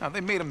 Now,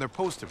 they made him their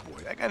poster boy.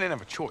 That guy didn't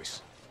have a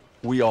choice.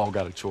 We all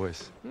got a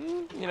choice.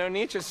 You know,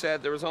 Nietzsche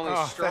said there was only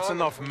strong... That's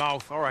enough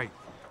mouth. All right.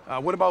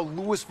 What about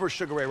Lewis versus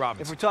Sugar Ray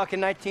Robinson? If we're talking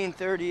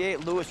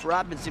 1938, Lewis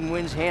Robinson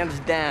wins hands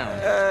down.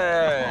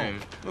 Hey!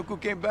 Look who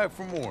came back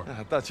for more.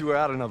 I thought you were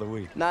out another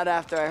week. Not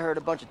after I heard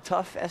a bunch of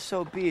tough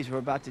SOBs were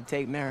about to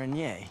take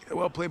Marigny. Yeah,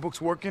 well,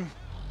 playbook's working.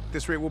 At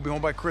this rate, we'll be home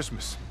by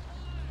Christmas.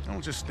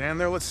 Don't just stand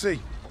there. Let's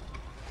see.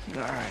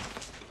 All right.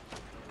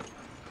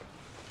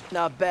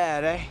 Not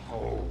bad, eh?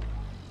 Oh.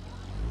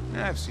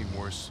 I've seen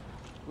worse.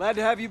 Glad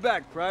to have you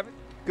back, Private.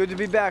 Good to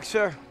be back,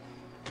 sir.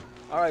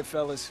 All right,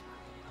 fellas.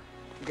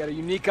 We got a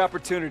unique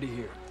opportunity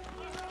here.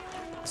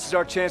 This is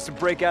our chance to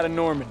break out of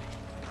Normandy.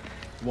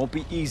 It won't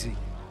be easy.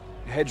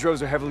 The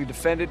hedgerows are heavily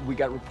defended. We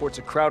got reports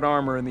of Kraut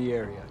armor in the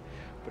area.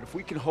 But if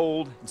we can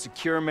hold and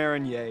secure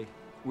Marigny,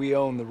 we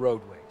own the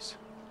roadways.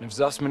 And if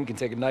Zussman can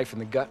take a knife in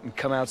the gut and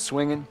come out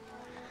swinging,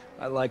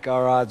 I like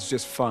our odds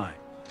just fine.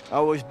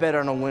 Always bet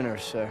on a winner,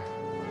 sir.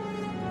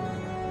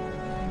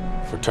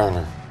 For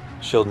Turner,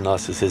 shielding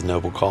us is his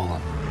noble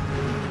calling.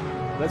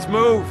 Let's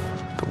move!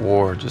 The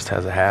war just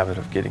has a habit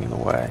of getting in the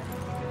way.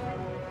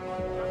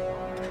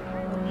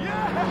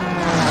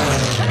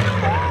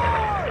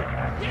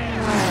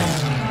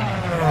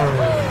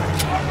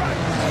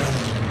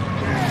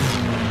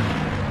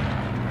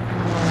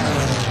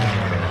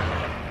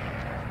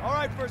 All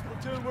right, first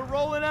platoon, we're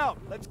rolling out.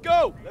 Let's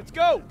go! Let's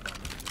go!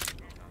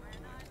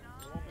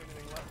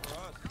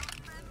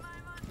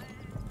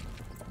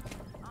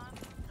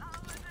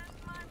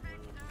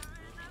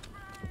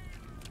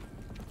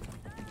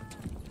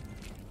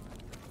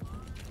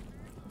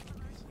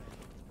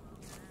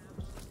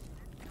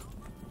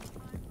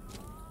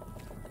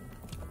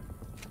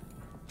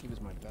 He was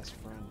my best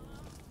friend.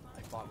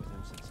 I fought with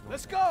him since...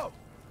 Let's go!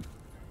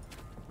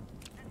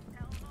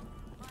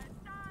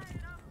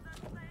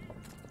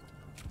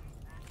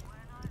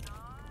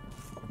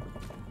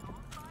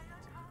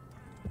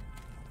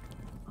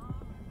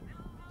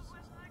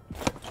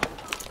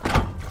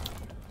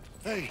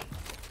 Hey.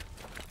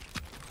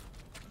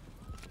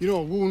 You know,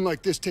 a wound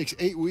like this takes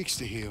 8 weeks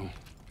to heal.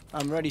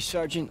 I'm ready,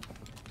 Sergeant.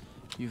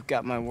 You've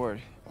got my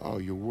word. Oh,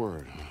 your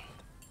word, huh?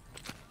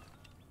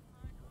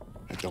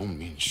 That don't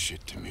mean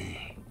shit to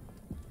me.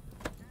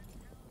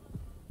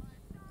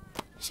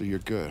 So you're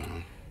good,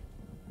 huh?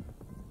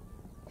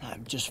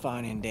 I'm just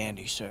fine and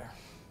dandy, sir.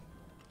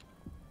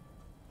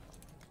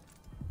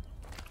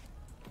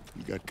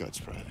 You got guts,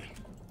 Private.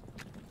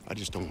 I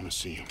just don't want to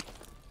see them.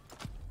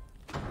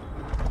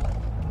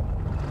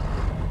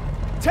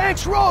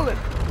 Tanks rolling!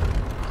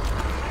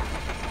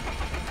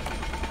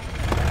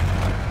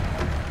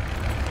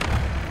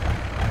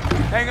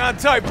 Hang on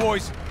tight,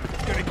 boys.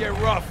 It's gonna get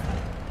rough.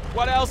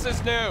 What else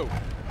is new?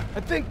 I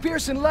think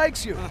Pearson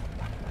likes you.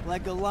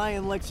 Like a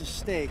lion likes a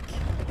steak.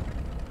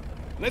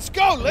 Let's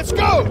go! Let's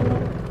go!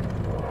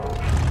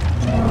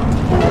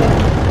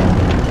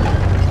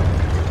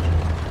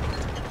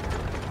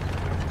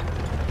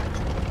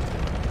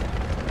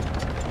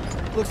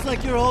 Looks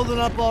like you're holding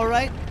up all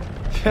right.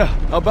 Yeah,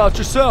 how about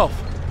yourself?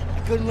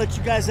 I couldn't let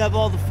you guys have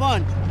all the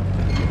fun.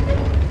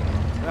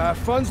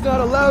 Fun's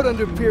not allowed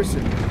under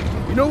Pearson.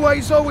 You know why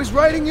he's always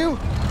writing you?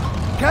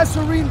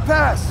 Kasserine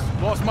Pass.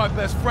 Lost my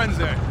best friends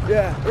there.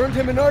 Yeah, earned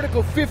him an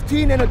Article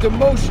 15 and a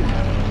demotion.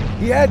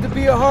 He had to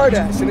be a hard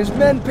ass, and his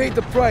men paid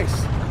the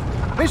price.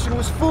 Mission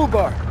was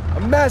FUBAR, a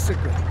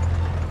massacre.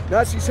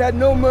 Nazis had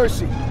no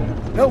mercy.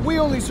 Hell, we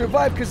only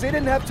survived because they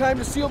didn't have time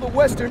to seal the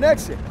western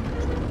exit.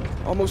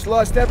 Almost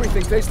lost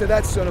everything thanks to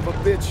that son of a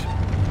bitch.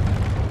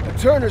 And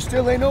Turner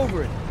still ain't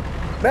over it.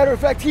 Matter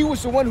of fact, he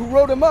was the one who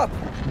wrote him up.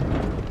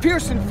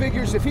 Pearson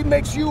figures if he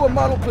makes you a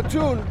model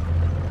platoon,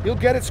 he'll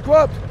get it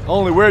scrubbed.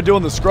 Only we're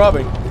doing the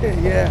scrubbing.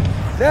 Yeah,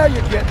 now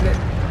you're getting it.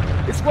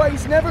 It's why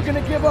he's never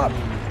gonna give up.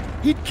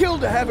 He'd kill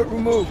to have it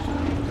removed.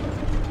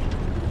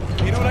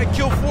 You know what I'd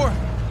kill for?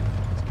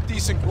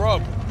 Decent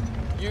grub.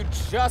 You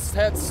just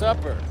had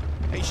supper.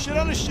 Hey, shit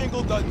on a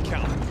shingle doesn't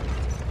count.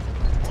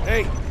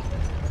 Hey,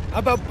 how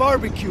about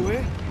barbecue,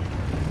 eh?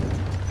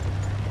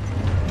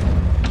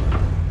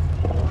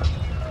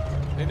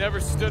 They never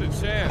stood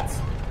a chance.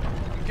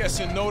 I'm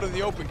guessing no to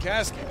the open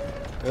casket.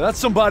 Yeah, that's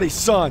somebody's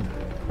son.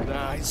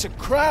 Nah, it's a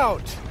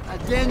crowd.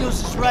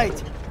 Daniels is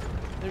right.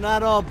 They're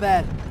not all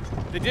bad.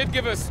 They did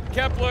give us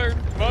Kepler,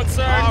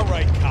 Mozart. All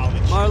right,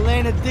 college.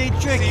 Marlena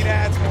Dietrich. See,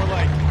 that's more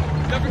like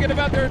it. Don't forget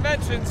about their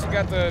inventions. You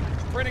got the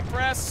printing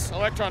press,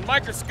 electron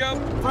microscope.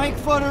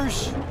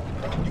 Frankfurters.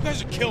 You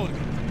guys are killing me.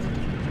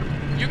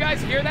 You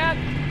guys hear that?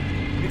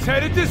 It's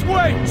headed this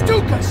way.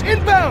 Stukas,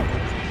 inbound.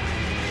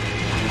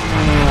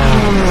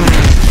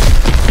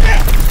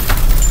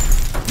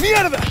 Me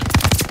out of there.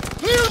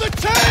 Clear the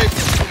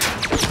tanks.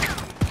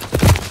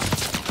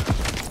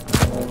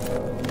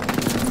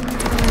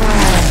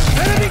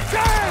 Enemy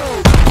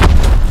down.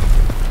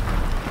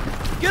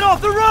 Get off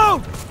the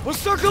road. We'll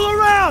circle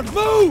around.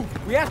 Move.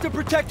 We have to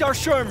protect our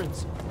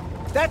Shermans.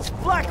 That's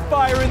flak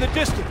fire in the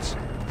distance.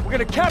 We're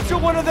gonna capture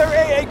one of their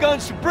AA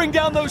guns to bring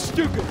down those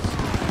Stukas.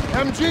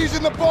 MG's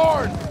in the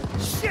barn!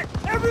 Shit!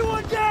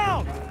 Everyone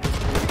down!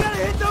 We gotta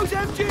hit those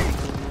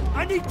MGs!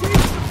 I need teams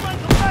to flank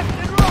the left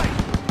and right!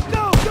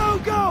 Go, go,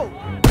 go!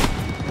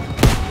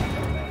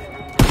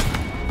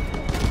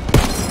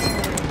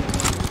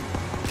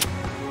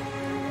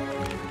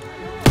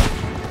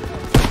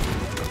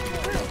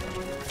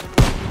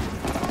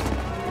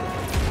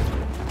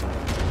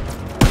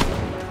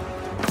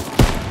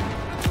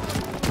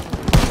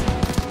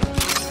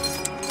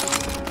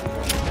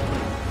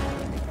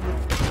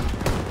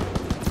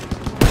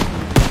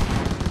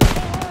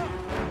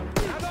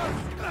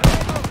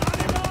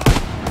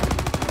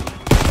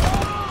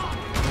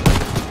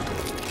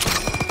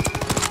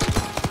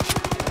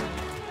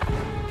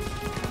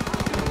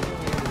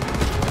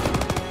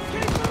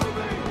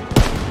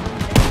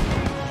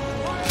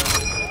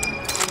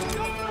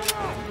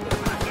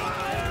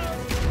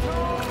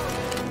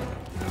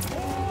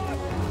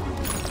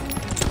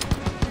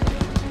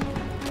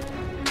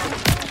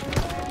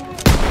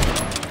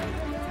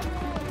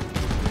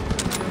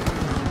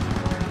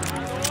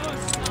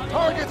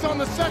 Target's on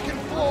the second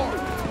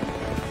floor!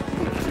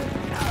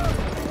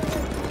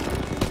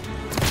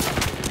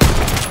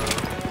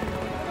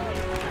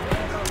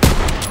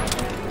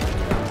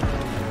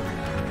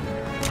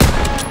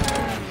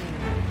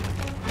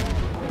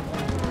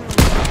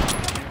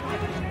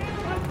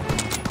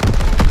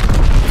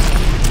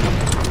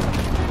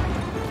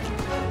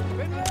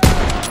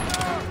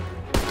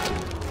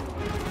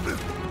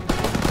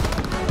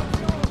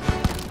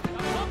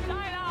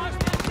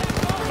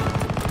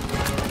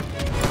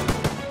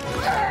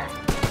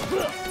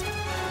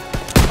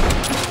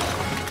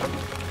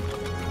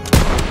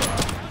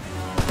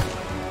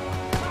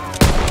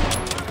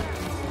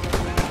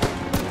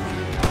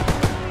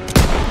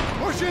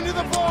 Into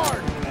the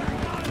barn!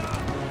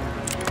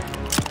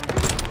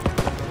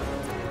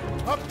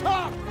 Up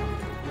top!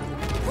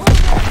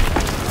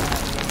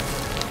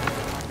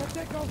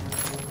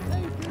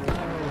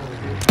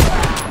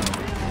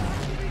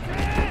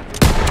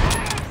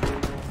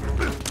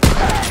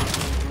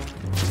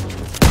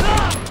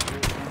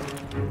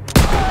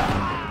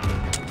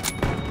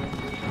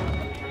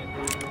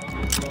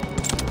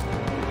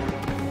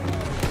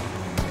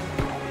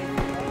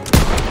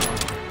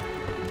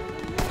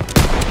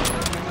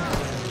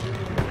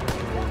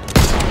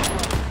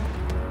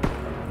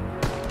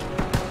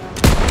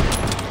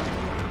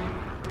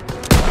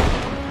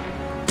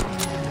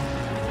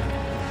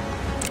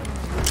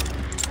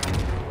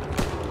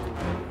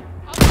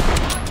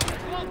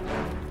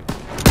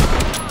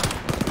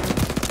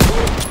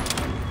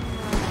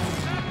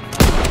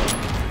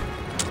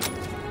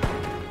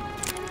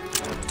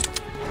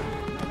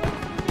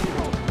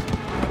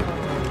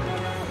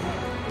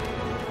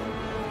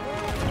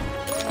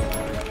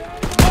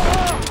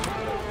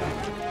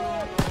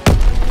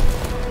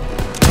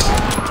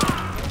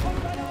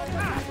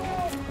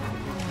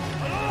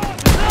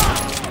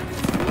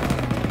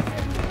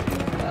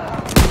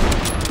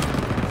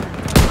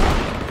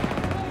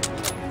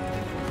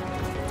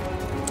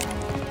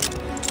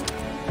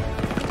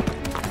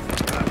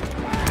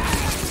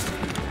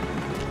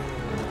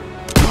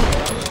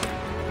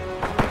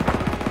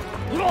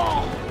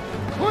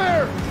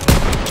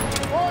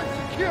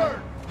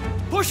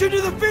 Push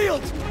into the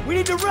fields! We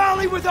need to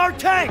rally with our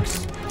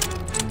tanks!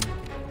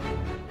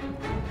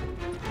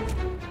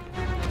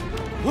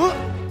 Huh?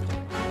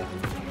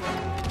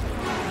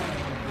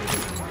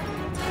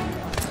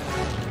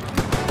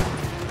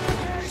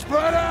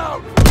 Spread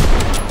out!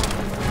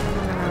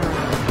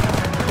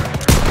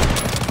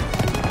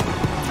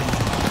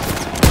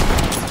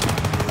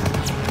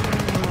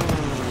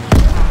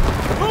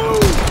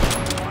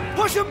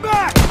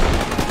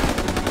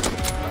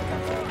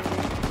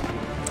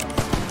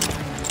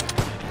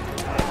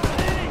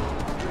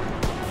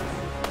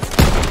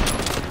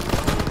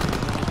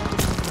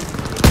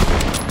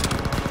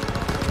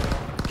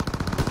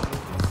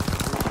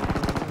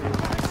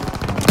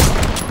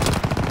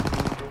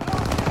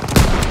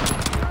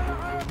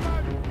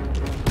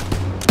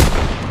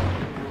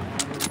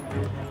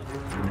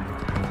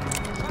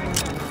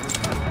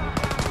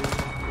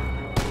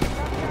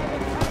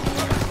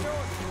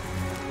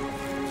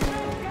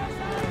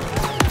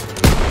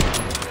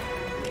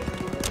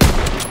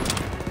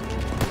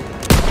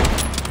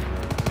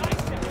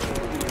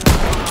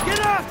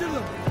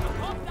 find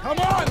them! Come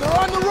on, they're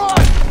on the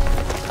run!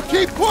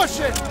 Keep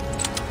pushing!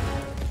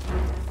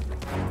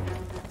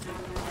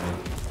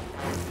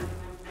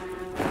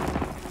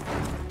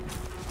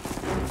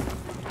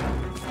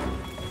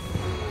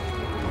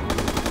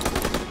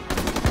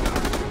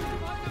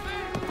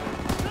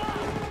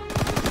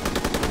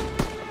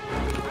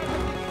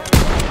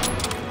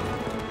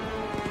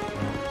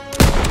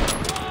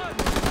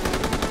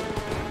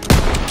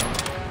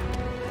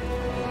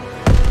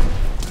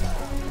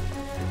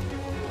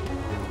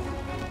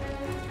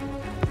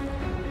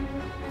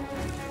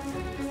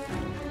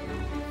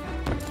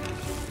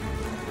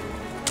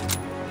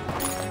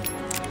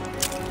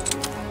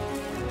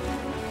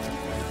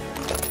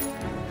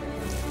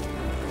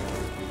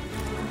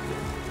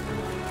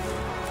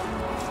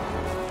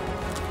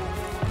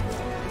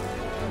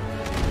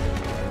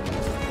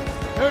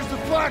 There's the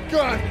flak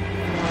gun!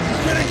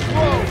 He's getting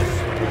close!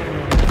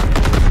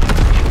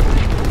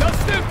 Those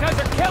Snoop are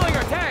killing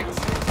our tanks!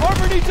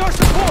 Armor needs our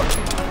support!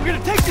 We're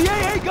gonna take the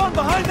AA gun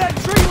behind that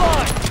tree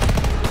line!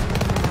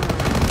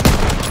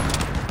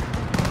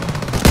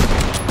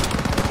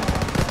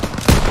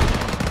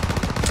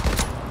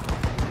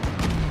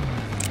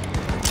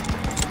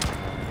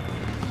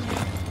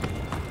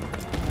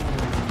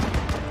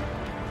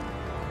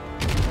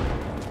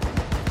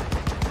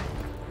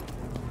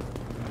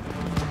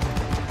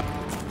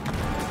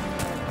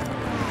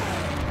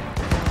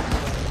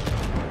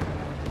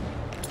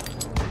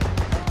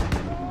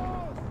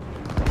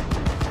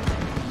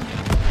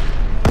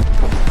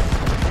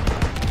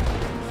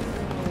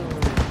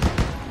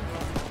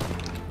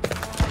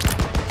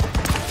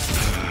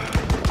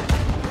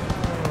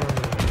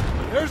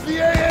 There's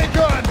the AA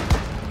gun!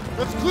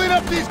 Let's clean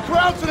up these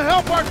crowds and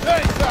help our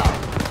tanks out!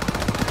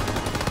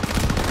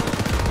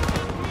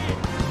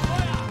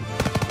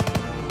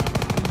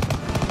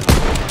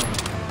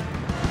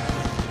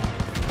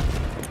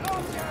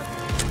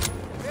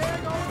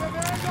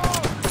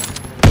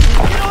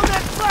 Get on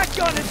that flak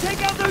gun and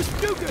take out those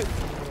Stukas!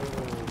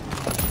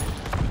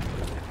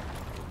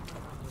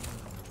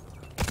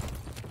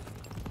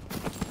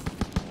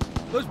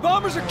 Those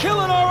bombers are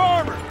killing our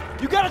armor!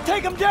 You gotta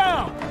take them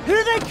down!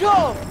 Here they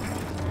come!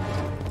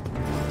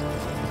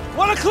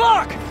 1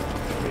 o'clock!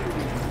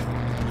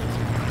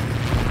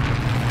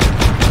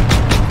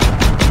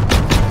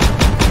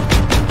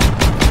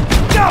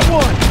 Got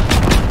one!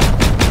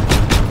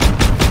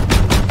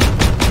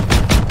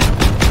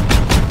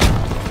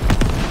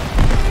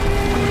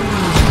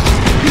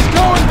 He's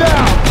going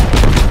down!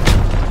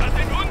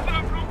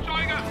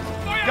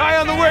 Guy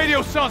on the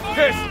radio sounds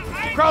pissed!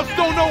 Crowds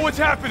don't know what's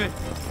happening!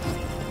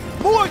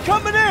 More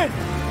coming in!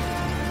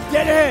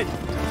 Get ahead!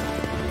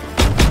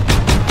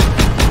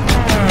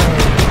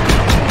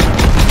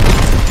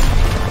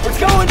 We're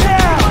going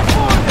down!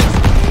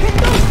 Hit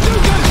those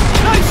Stukas!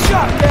 Nice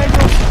shot,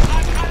 Daniel!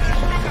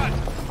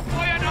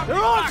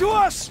 They're on to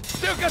us!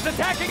 Stukas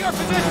attacking our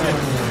position!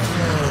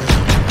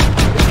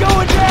 It's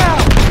going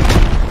down!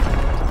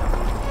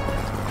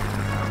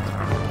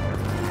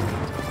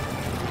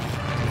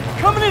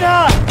 Coming in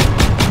high!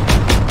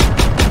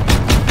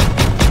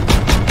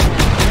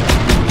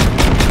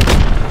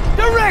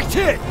 Direct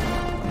hit!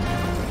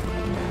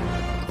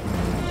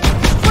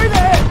 Straight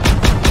ahead!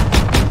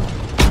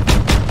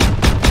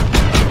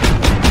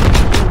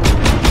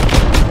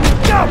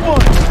 Got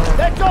one!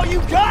 That's all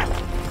you got?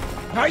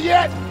 Not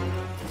yet!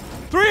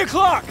 3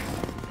 o'clock!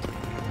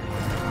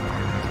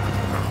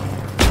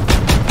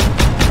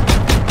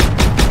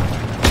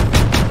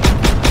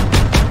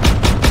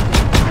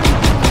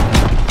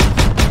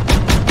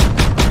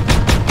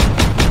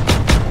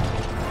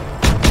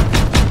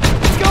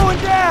 It's going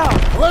down!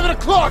 11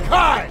 o'clock,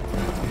 high!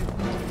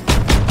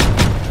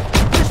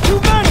 There's too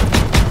many!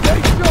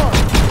 Stay sharp!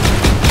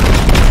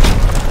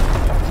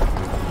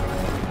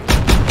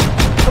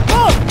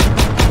 Above!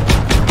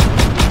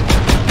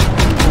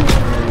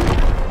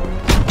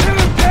 Hit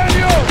him,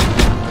 Daniel!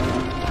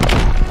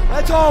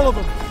 That's all of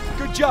them.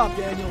 Good job,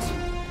 Daniels.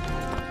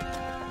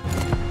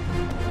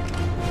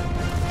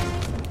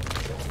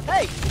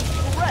 Hey,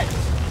 Perez.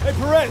 Hey,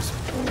 Perez.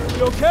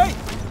 You okay?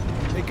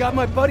 They got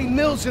my buddy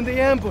Mills in the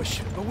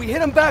ambush, but we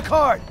hit him back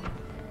hard.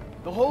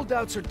 The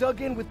holdouts are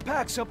dug in with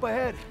packs up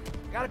ahead.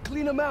 Gotta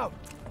clean them out.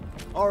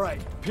 All right,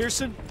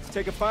 Pearson,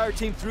 take a fire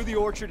team through the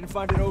orchard and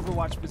find an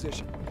overwatch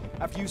position.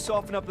 After you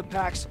soften up the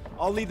packs,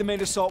 I'll lead the main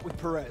assault with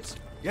Perez.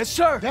 Yes,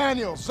 sir.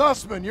 Daniel,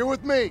 Sussman, you're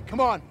with me. Come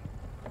on.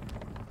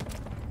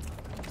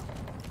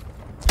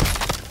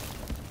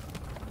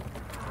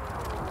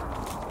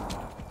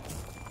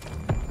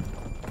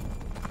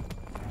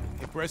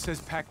 Hey, Brett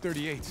says Pack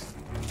 38s.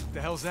 What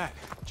the hell's that?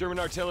 German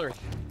artillery.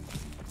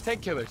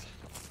 Tank killers.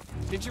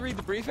 Did you read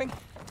the briefing?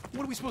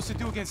 What are we supposed to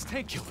do against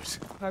tank killers?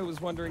 I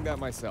was wondering that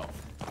myself.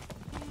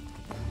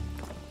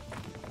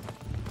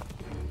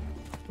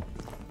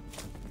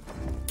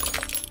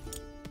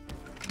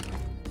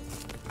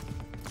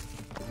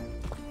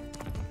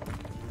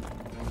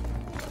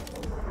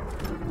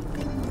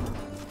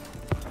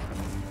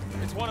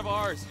 It's one of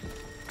ours.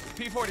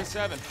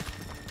 P-47.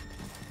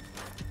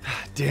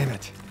 Damn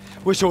it.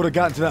 Wish I would have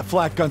gotten to that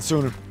flak gun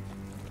sooner.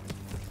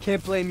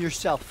 Can't blame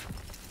yourself.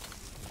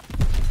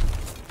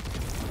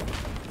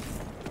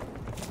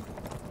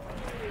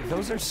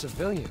 Those are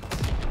civilians.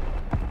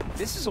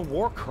 This is a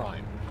war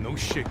crime. No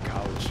shit,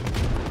 college.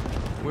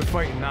 We're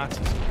fighting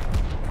Nazis.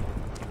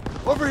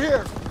 Over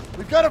here!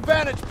 We've got a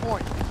vantage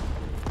point!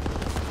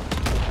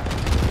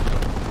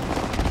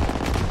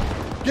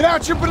 Get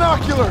out your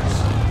binoculars!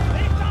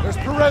 There's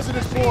Perez and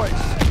his boys.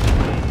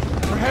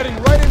 We're heading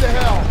right into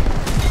hell.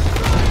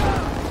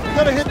 We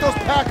gotta hit those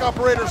pack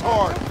operators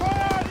hard.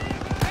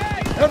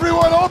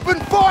 Everyone open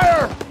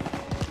fire!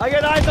 I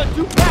got eyes on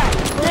 2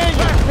 packs!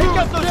 Pick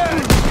up those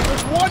dead.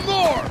 There's one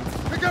more!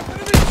 Pick up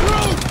enemy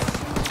troops!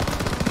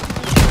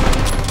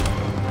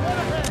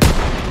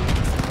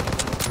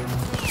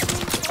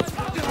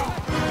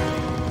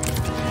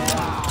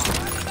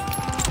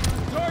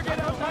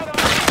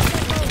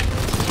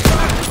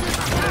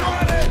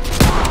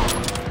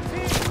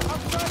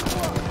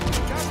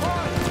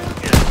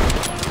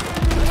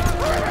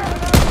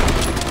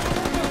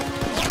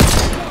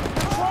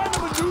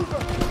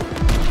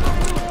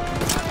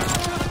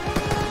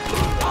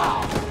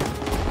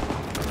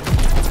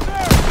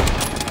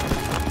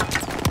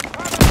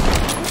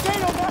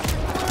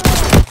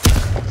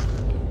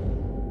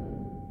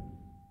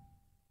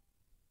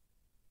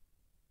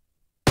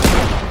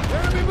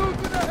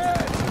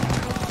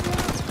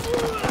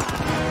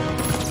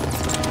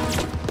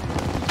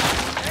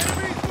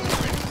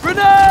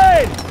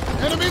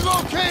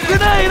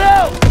 Grenade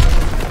out!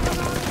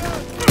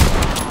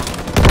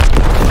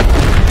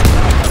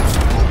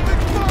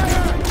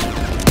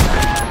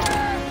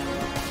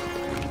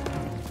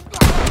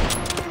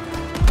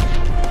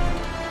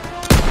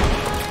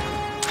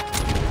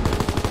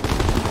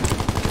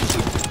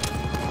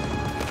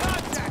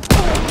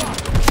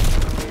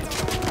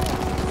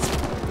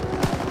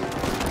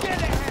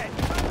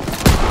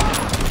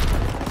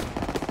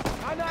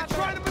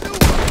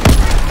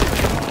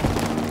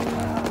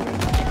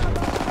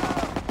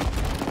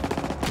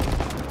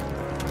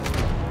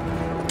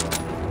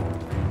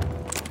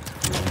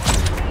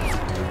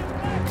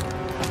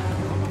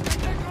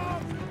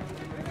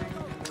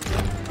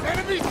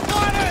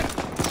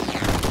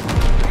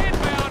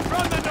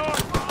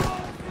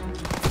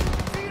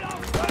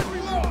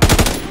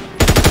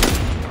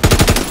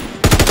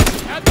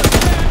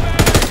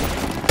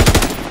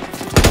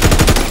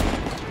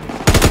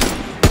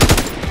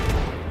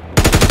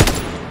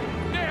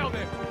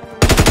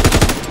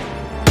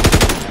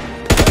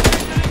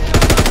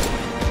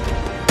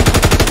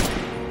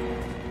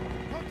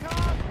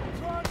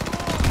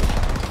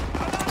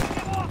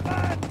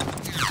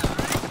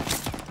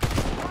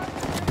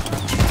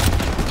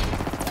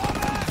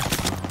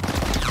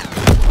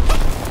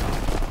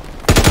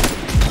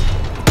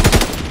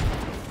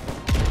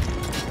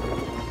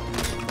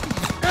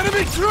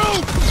 Enemy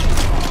troops!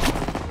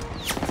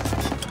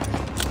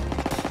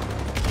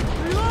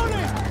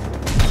 Reloading!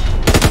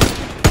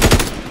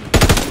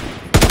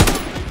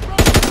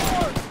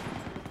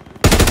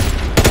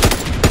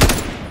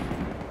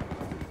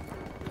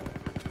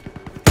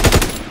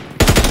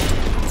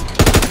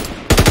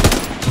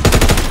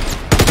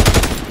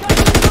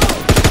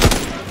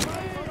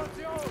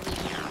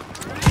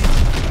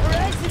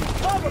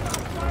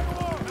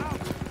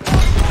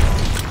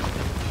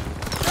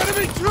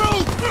 Enemy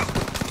troops!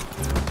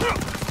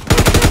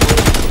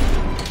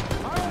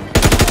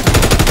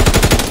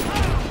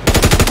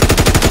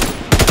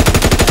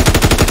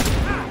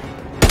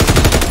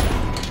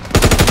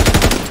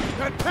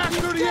 That Pac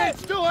 38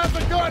 still has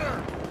a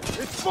gunner!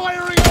 It's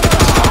firing on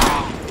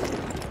us!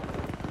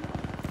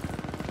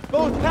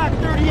 Both Pac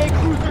 38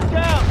 cruisers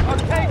down! Our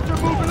tanks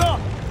are moving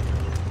up!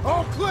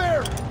 All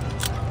clear!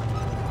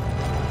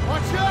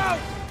 Watch out!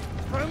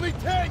 Friendly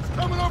tanks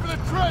coming over the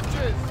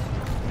trenches!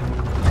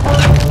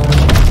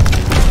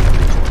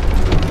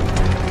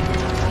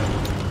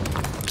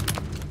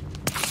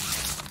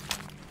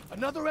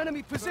 Another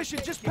enemy position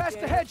just past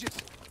the hedges.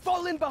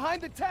 Fall in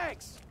behind the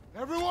tanks.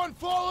 Everyone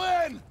fall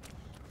in!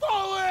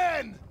 Fall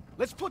in!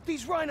 Let's put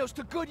these rhinos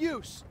to good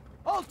use.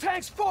 All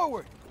tanks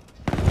forward.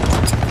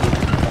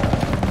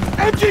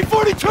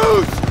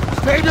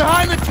 MG-42s! Stay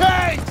behind the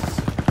tanks!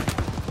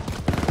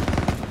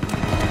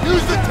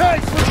 Use the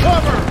tanks for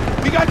cover!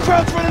 We got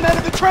crowds running out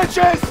of the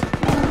trenches!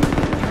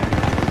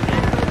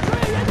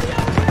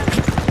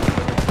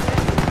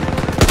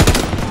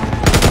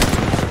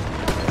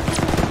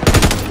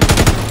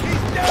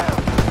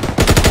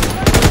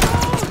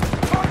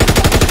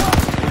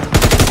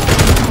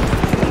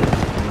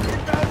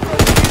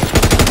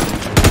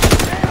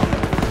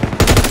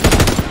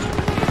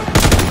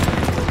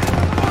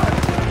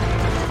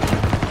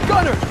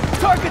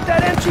 Target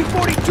that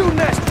MG-42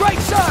 nest, right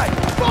side!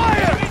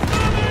 Fire!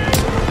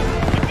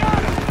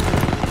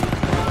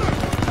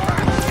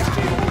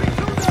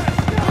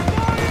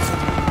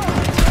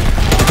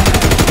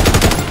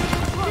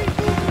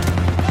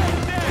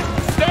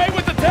 Stay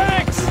with the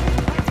tanks!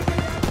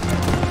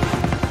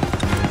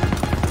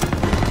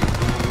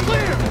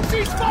 Clear!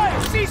 Cease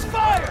fire! Cease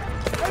fire!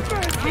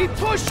 Keep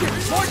pushing!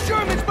 More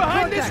Germans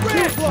behind this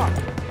ridge!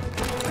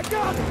 I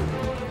got it!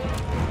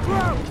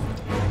 Ground!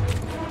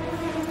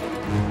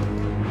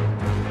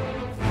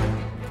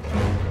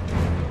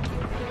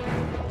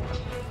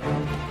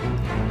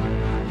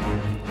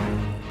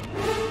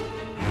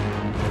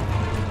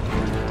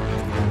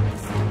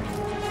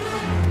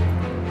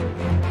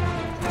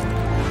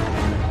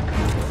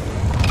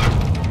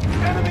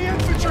 Enemy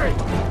infantry!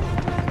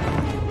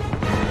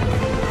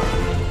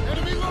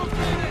 Enemy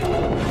located!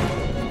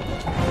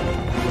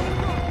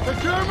 The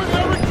Germans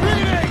are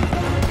retreating!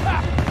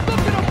 Look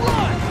at them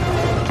run!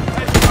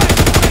 That's right!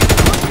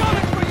 We're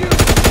coming for you!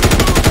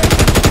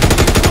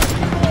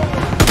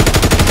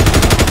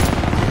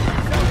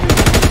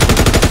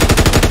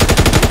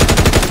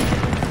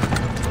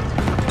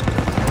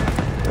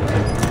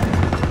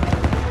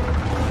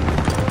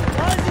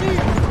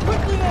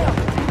 Quickly now!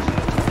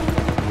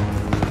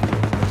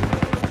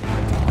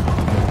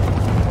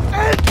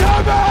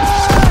 Incoming!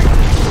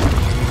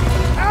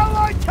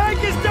 Allied tank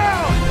is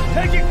down!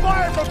 Taking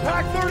fire from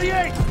Pack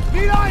 38!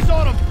 Need eyes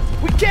on them!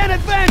 We can't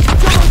advance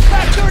until those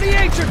Pack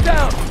 38s are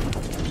down!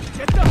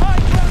 Get the high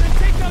ground and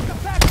take out the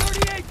Pack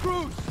 38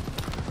 crews!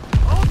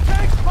 All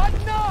tanks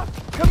button up!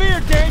 Come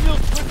here,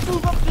 Daniels! Let's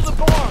move up to the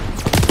barn!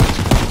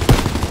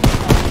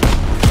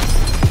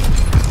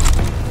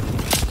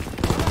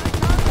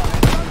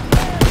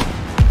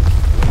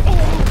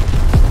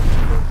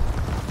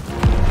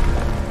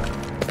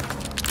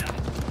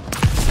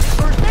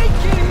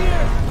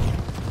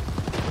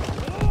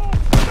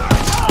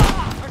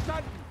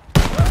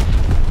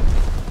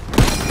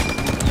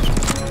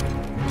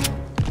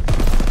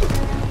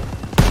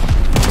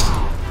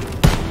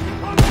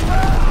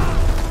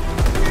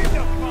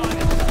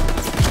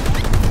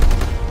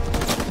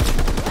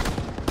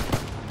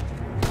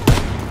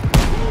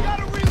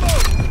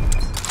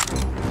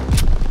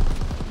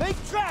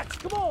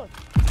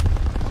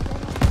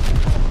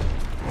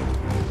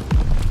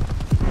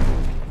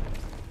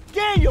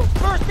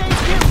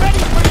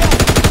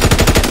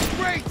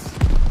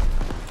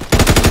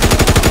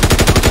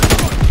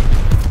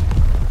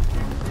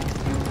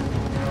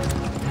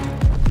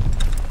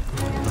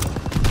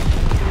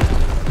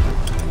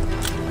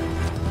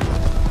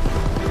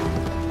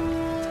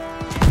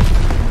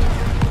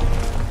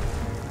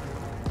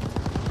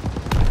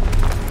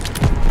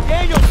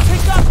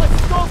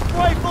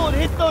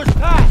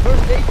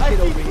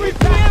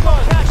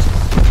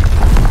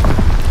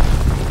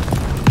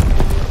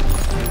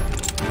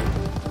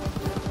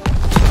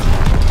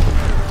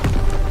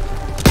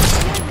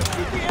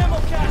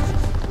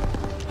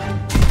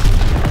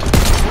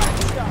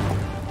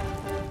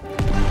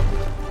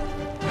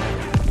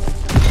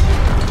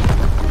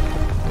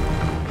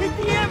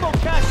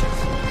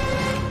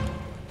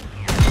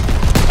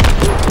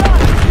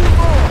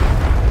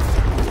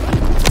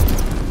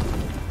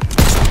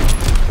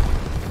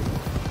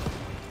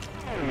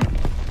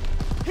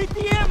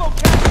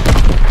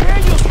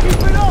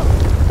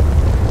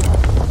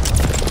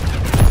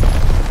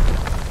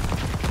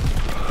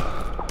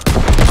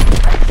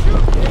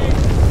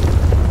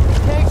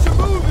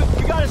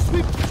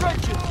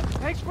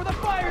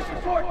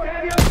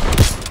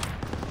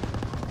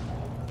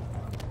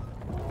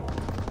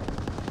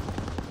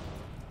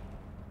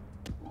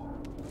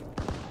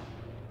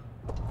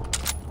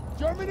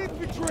 German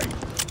infantry!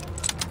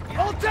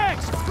 All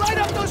tanks, light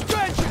up those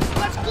trenches!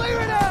 Let's clear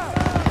it out!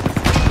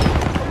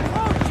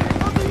 Approaching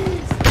from the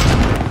east!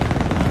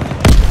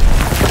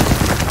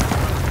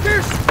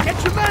 Pearson,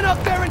 get your men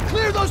up there and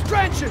clear those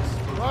trenches!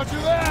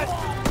 Roger that!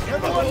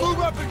 Everyone move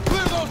up and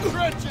clear those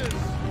trenches!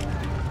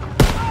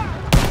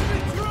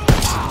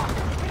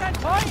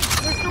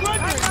 There's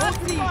surrendering! Hold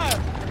fire!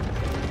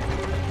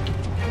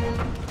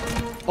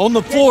 On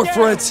the floor,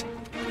 Fritz!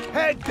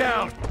 Head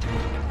down!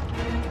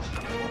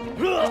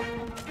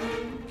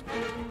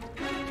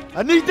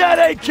 I need that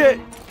aid kit!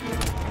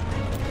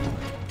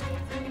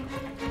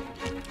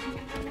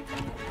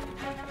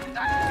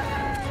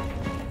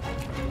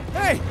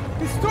 Hey!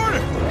 It's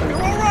Starter!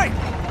 You're all right!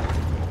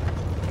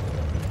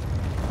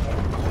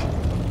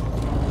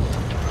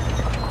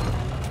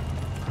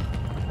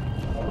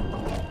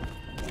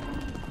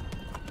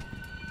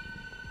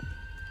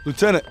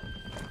 Lieutenant!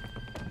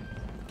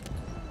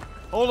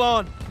 Hold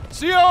on.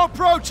 CO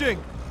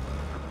approaching!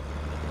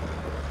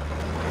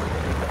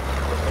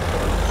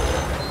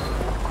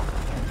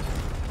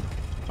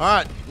 All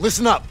right,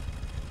 listen up.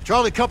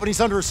 Charlie Company's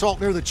under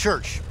assault near the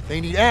church. They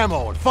need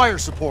ammo and fire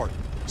support.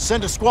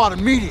 Send a squad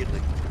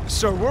immediately.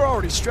 Sir, we're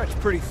already stretched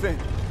pretty thin.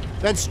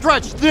 Then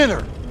stretch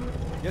thinner.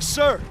 Yes,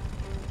 sir.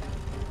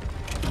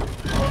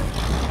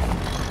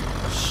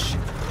 Shit.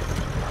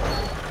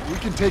 We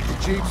can take the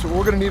jeep, so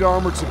we're gonna need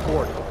armored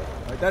support. All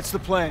right, that's the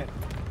plan.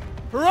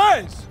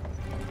 Perez!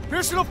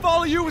 Pearson will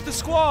follow you with the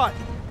squad.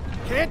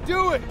 Can't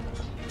do it.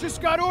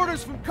 Just got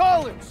orders from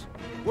Collins.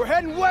 We're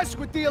heading west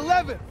with the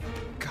 11th.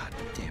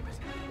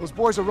 Those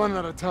boys are running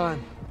out of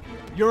time.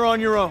 You're on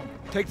your own.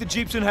 Take the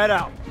jeeps and head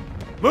out.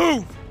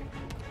 Move!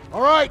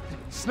 All right,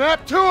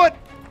 snap to it!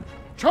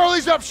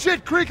 Charlie's up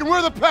Shit Creek and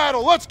we're the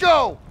paddle. Let's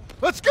go!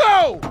 Let's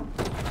go!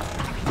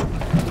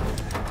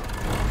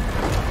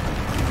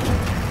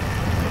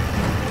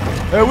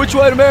 Hey, which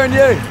way to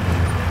Marigny?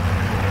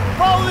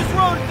 Follow this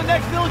road at the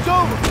next village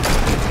over.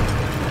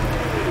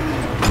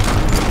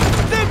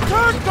 Big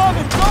turn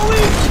coming! Go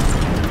east!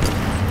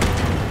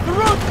 The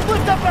road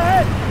splits up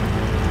ahead!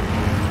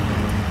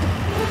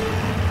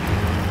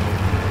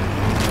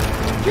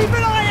 Keep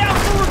an eye out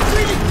for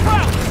retreating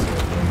Krauts!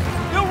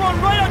 They'll run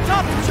right on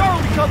top of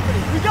Charlie Company!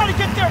 We gotta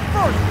get there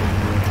first!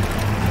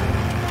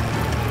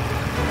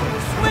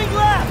 Swing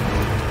left!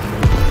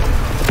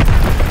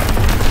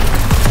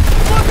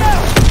 Look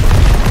out!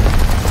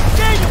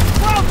 Daniel,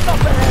 Krauts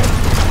up ahead!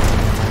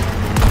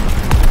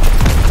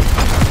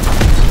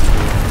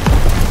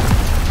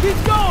 Keep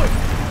going!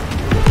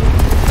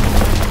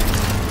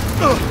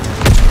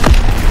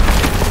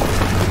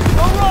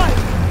 All right!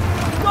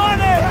 Got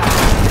it!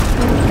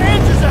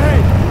 Andrews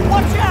ahead!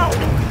 Watch out!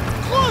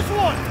 Close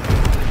one!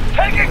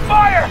 Taking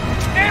fire!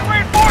 Need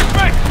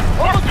reinforcements!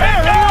 Almost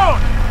there! down!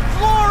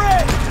 Floor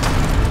in!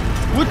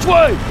 Which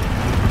way?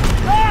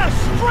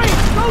 Straight!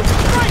 Go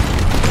straight!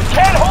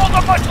 Can't hold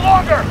them much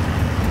longer!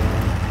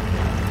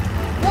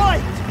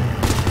 Right!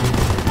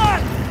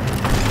 Left!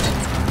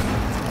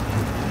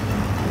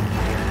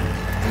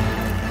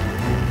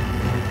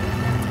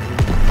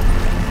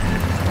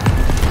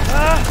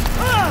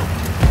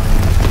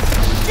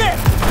 Shit!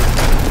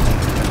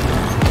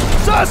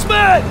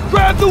 Suspect!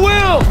 Grab the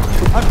wheel!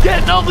 I'm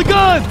getting on the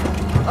gun!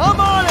 I'm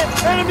on it!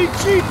 Enemy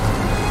jeep!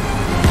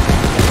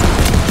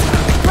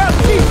 Grab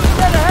jeep!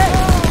 Dead ahead!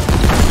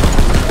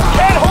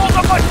 Can't hold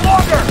them much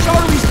longer!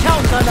 Charlie's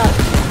counting on us!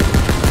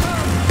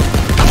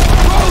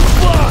 Road's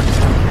blocked!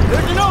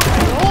 There's an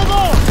opening! Hold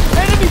on!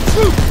 Enemy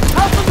troops!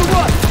 Out on the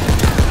run!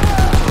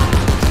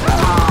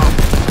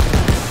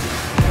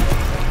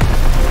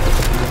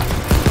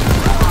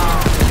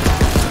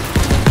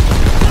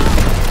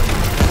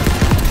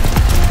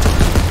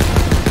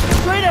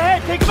 Straight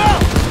ahead! Take him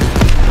out!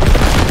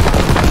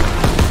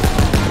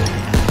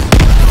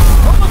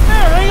 Almost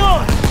there! Hang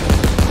on!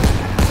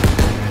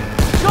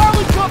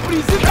 Charlie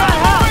Company's in that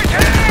house!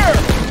 Here!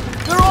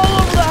 They're all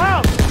over the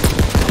house!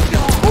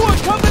 More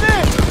coming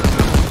in!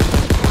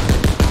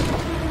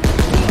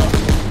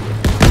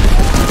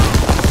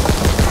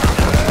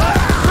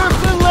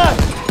 Circling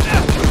left!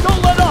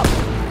 Don't let up!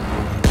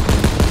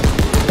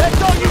 That's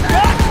all you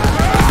got?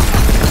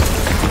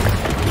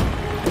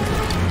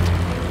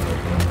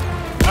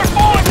 They're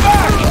falling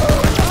back!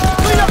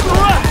 Clean up the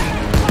rest!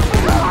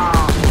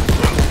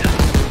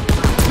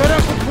 Set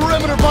up a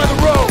perimeter by the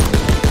road!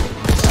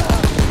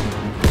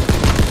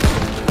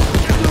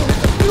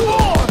 You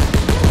on!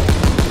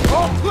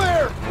 All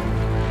clear!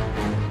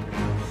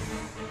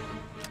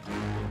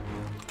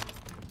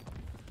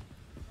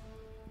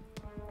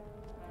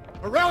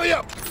 Now rally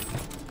up!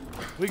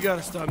 We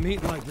gotta stop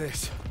meeting like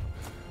this.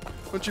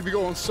 Don't you be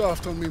going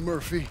soft on me,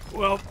 Murphy.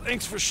 Well,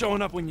 thanks for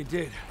showing up when you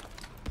did.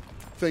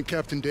 Thank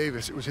Captain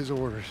Davis. It was his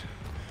orders.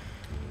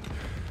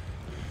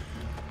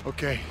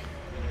 Okay.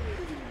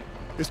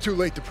 It's too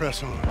late to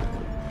press on.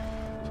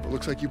 So it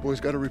looks like you boys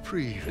got a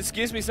reprieve.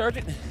 Excuse me,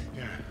 Sergeant?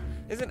 Yeah.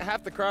 Isn't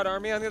half the crowd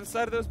army on the other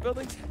side of those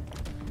buildings?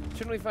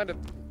 Shouldn't we find a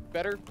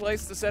better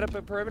place to set up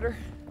a perimeter?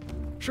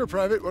 Sure,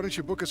 Private. Why don't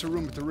you book us a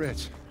room at the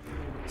Ritz?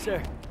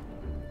 Sir.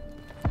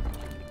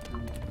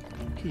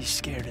 He's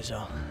scared as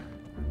all.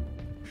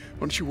 Why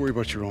don't you worry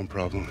about your own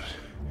problems?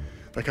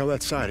 Like how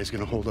that side is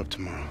gonna hold up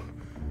tomorrow.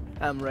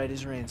 I'm right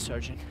as rain,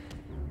 Sergeant.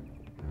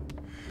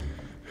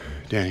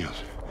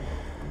 Daniels,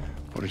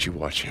 why don't you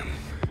watch him?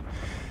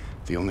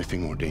 The only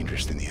thing more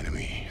dangerous than the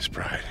enemy is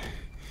pride.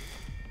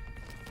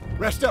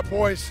 Rest up,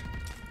 boys.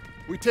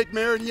 We take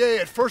Marigny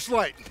at first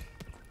light.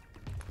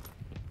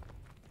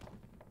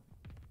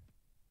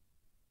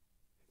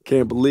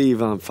 Can't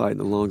believe I'm fighting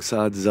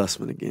alongside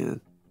Zussman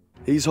again.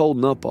 He's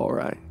holding up all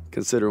right,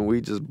 considering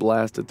we just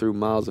blasted through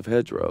miles of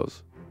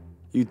hedgerows.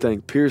 You'd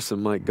think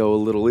Pearson might go a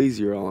little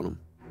easier on him.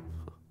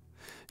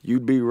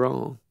 You'd be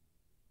wrong.